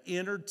have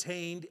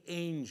entertained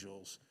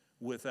angels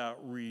without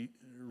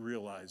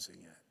realizing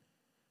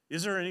it.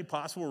 Is there any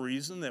possible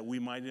reason that we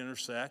might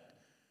intersect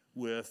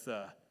with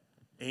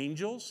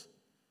angels?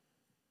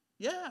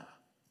 Yeah,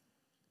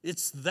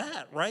 it's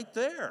that right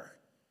there.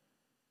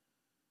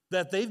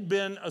 That they've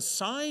been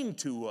assigned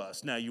to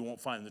us. Now, you won't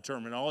find the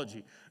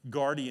terminology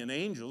guardian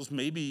angels.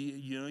 Maybe,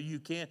 you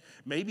can't.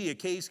 Maybe a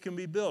case can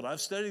be built. I've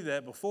studied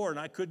that before, and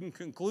I couldn't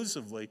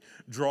conclusively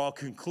draw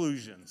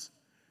conclusions,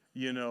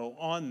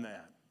 on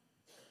that.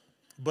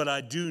 But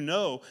I do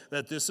know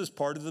that this is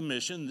part of the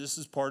mission. This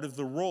is part of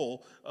the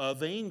role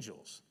of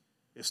angels.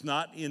 It's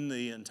not in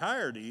the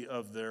entirety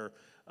of their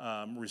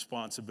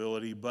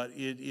responsibility, but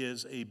it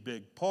is a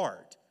big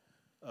part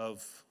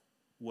of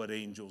what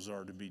angels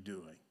are to be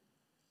doing.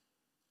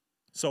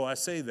 So I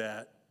say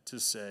that to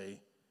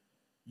say,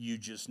 you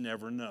just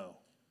never know.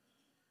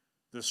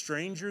 The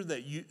stranger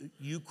that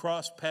you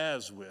cross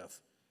paths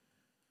with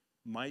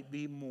might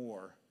be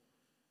more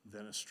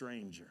than a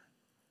stranger,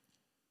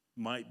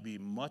 might be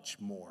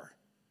much more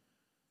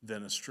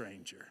than a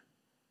stranger.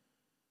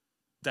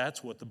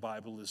 That's what the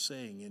Bible is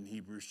saying in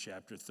Hebrews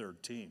chapter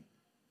 13.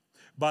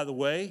 By the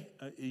way,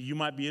 you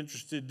might be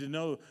interested to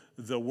know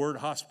the word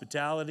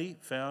hospitality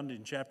found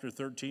in chapter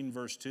 13,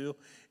 verse 2.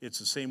 It's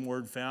the same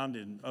word found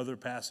in other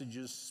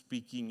passages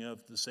speaking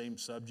of the same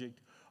subject,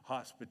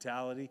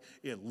 hospitality.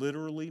 It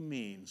literally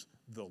means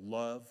the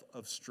love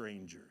of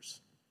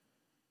strangers.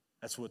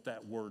 That's what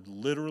that word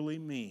literally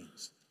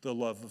means, the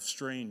love of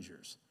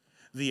strangers.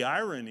 The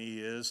irony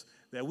is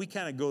that we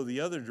kind of go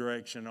the other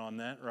direction on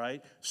that,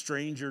 right?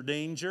 Stranger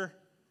danger.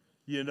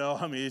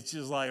 It's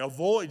just like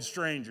avoid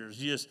strangers.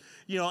 Just,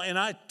 and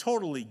I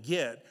totally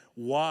get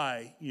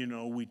why,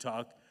 we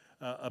talk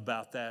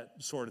about that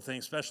sort of thing,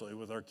 especially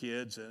with our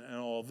kids and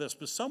all of this.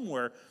 But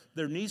somewhere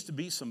there needs to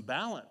be some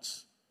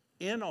balance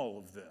in all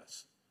of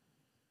this,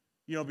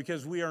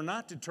 because we are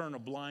not to turn a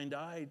blind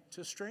eye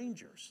to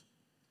strangers.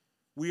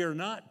 We are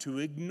not to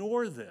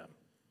ignore them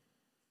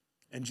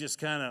and just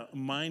kind of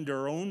mind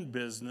our own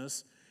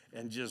business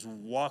and just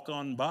walk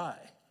on by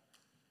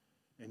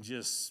and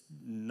just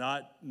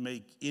not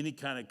make any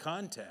kind of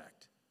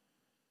contact.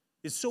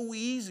 It's so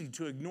easy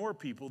to ignore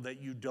people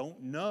that you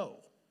don't know.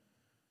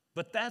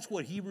 But that's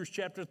what Hebrews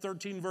chapter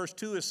 13, verse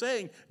 2 is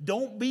saying.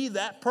 Don't be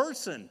that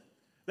person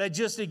that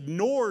just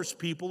ignores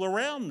people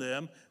around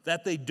them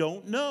that they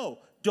don't know.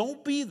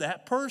 Don't be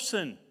that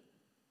person.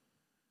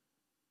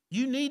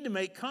 You need to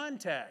make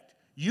contact.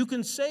 You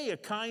can say a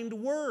kind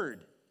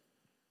word.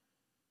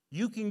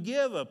 You can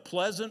give a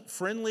pleasant,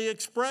 friendly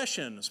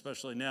expression,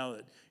 especially now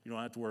that you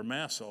don't have to wear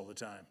masks all the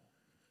time.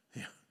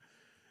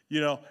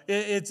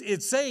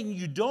 It's saying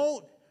you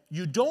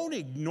don't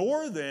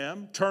ignore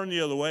them, turn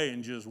the other way,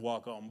 and just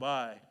walk on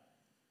by.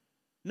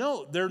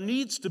 No, there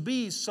needs to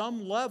be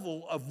some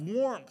level of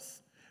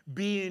warmth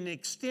being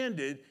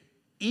extended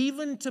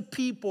even to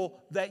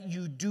people that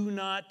you do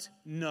not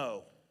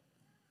know.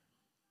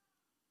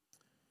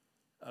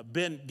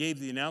 Ben gave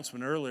the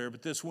announcement earlier,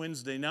 but this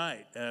Wednesday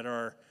night at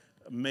our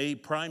May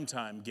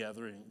primetime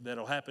gathering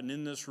that'll happen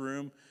in this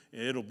room.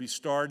 It'll be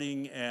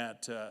starting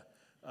at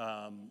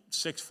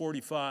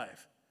 6:45.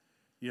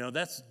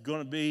 That's going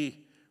to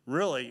be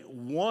really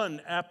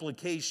one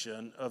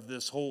application of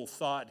this whole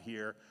thought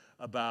here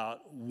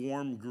about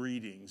warm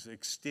greetings,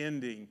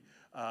 extending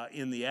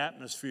in the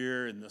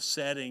atmosphere, in the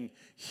setting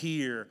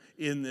here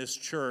in this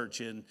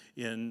church,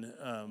 in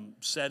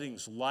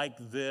settings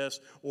like this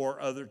or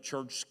other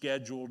church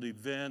scheduled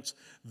events,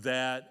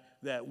 that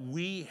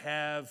we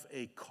have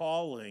a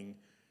calling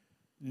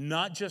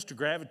not just to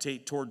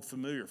gravitate toward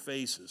familiar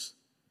faces,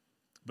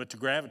 but to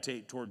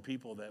gravitate toward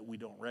people that we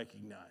don't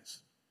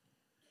recognize.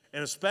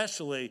 And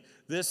especially,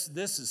 this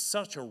is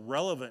such a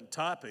relevant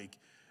topic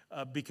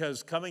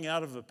because coming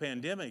out of a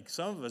pandemic,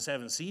 some of us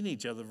haven't seen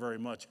each other very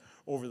much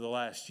over the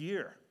last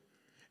year.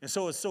 And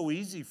so it's so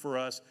easy for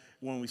us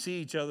when we see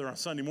each other on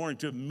Sunday morning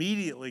to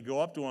immediately go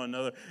up to one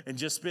another and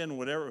just spend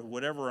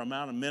whatever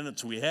amount of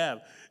minutes we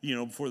have,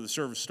 before the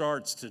service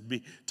starts, to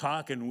be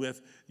talking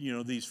with,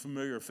 these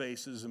familiar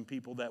faces and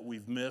people that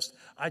we've missed.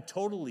 I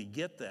totally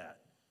get that.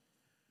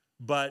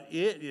 But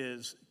it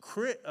is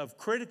of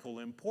critical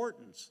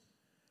importance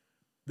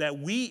that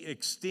we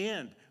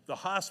extend the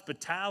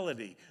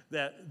hospitality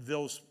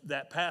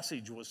that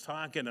passage was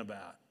talking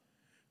about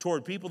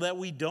toward people that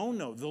we don't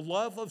know, the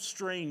love of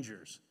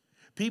strangers,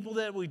 people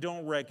that we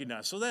don't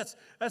recognize. So that's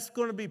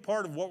going to be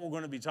part of what we're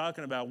going to be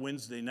talking about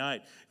Wednesday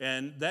night.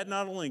 And that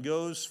not only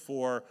goes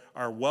for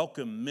our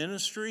welcome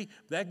ministry,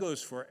 that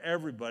goes for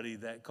everybody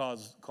that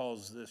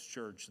calls this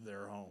church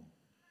their home.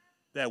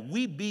 That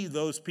we be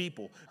those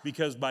people,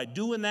 because by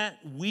doing that,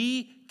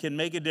 we can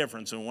make a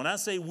difference. And when I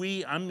say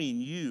we, I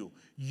mean you.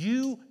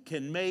 You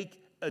can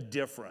make a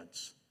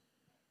difference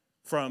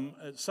from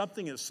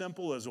something as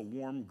simple as a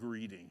warm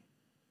greeting.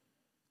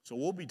 So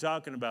we'll be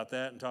talking about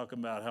that and talking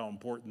about how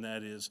important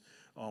that is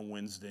on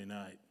Wednesday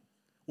night.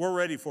 We're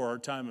ready for our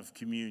time of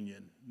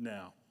communion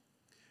now.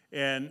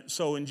 And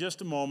so in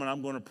just a moment,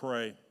 I'm going to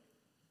pray,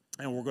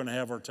 and we're going to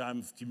have our time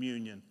of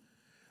communion.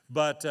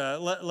 But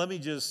let me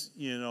just,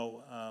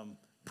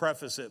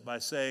 preface it by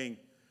saying,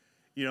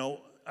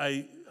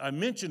 I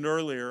mentioned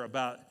earlier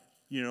about,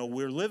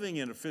 we're living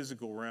in a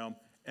physical realm,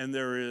 and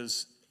there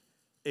is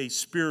a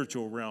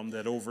spiritual realm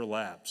that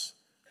overlaps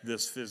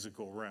this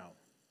physical realm.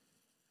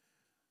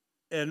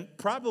 And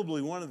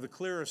probably one of the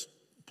clearest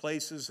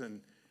places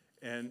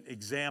and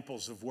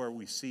examples of where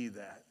we see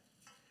that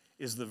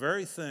is the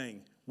very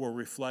thing we're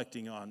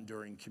reflecting on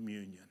during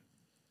communion,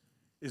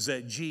 is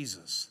that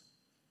Jesus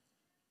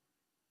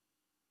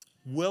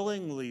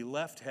willingly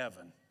left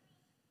heaven,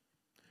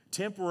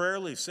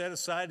 temporarily set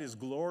aside his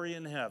glory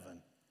in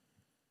heaven,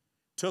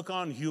 took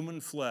on human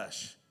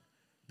flesh,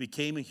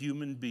 became a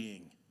human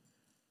being,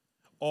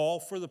 all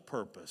for the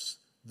purpose,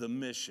 the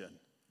mission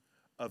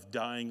of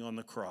dying on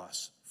the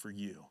cross for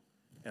you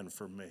and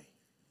for me,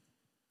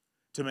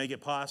 to make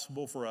it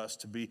possible for us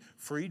to be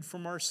freed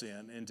from our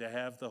sin and to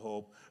have the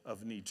hope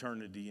of an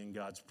eternity in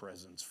God's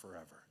presence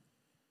forever.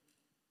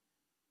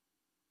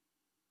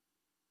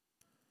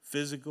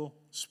 Physical,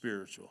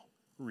 spiritual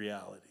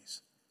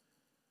realities.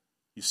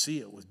 You see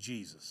it with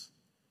Jesus.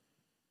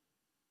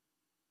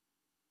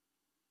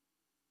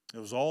 It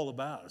was all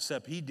about,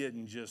 except he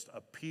didn't just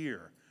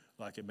appear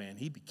like a man.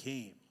 He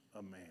became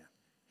a man.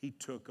 He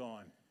took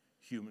on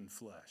human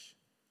flesh.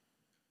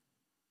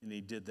 And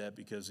he did that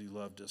because he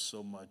loved us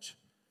so much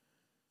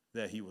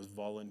that he was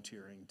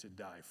volunteering to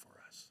die for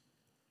us.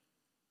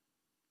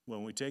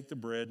 When we take the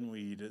bread and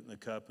we eat it, and the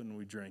cup and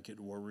we drink it,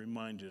 we're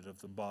reminded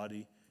of the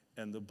body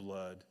and the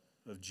blood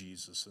of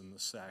Jesus and the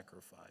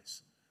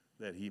sacrifice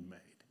that he made.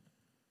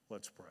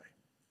 Let's pray.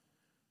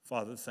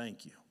 Father,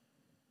 thank you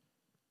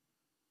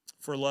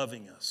for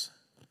loving us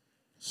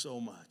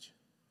so much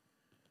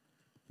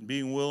and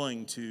being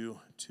willing to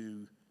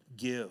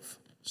give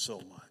so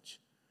much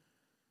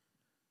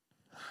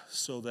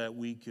so that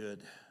we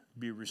could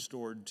be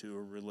restored to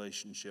a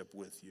relationship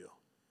with you.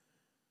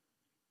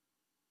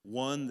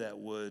 One that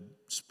would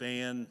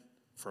span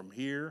from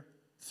here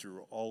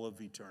through all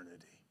of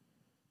eternity.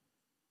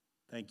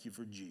 Thank you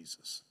for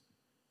Jesus.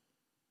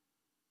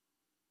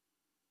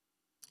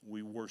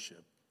 We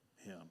worship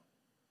him.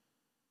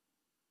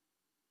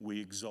 We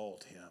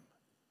exalt him.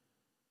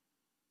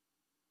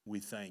 We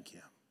thank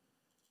him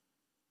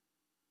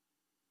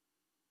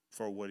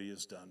for what he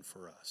has done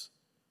for us.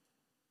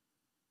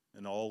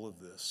 And all of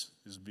this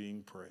is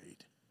being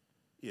prayed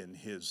in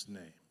his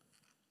name.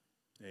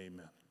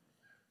 Amen.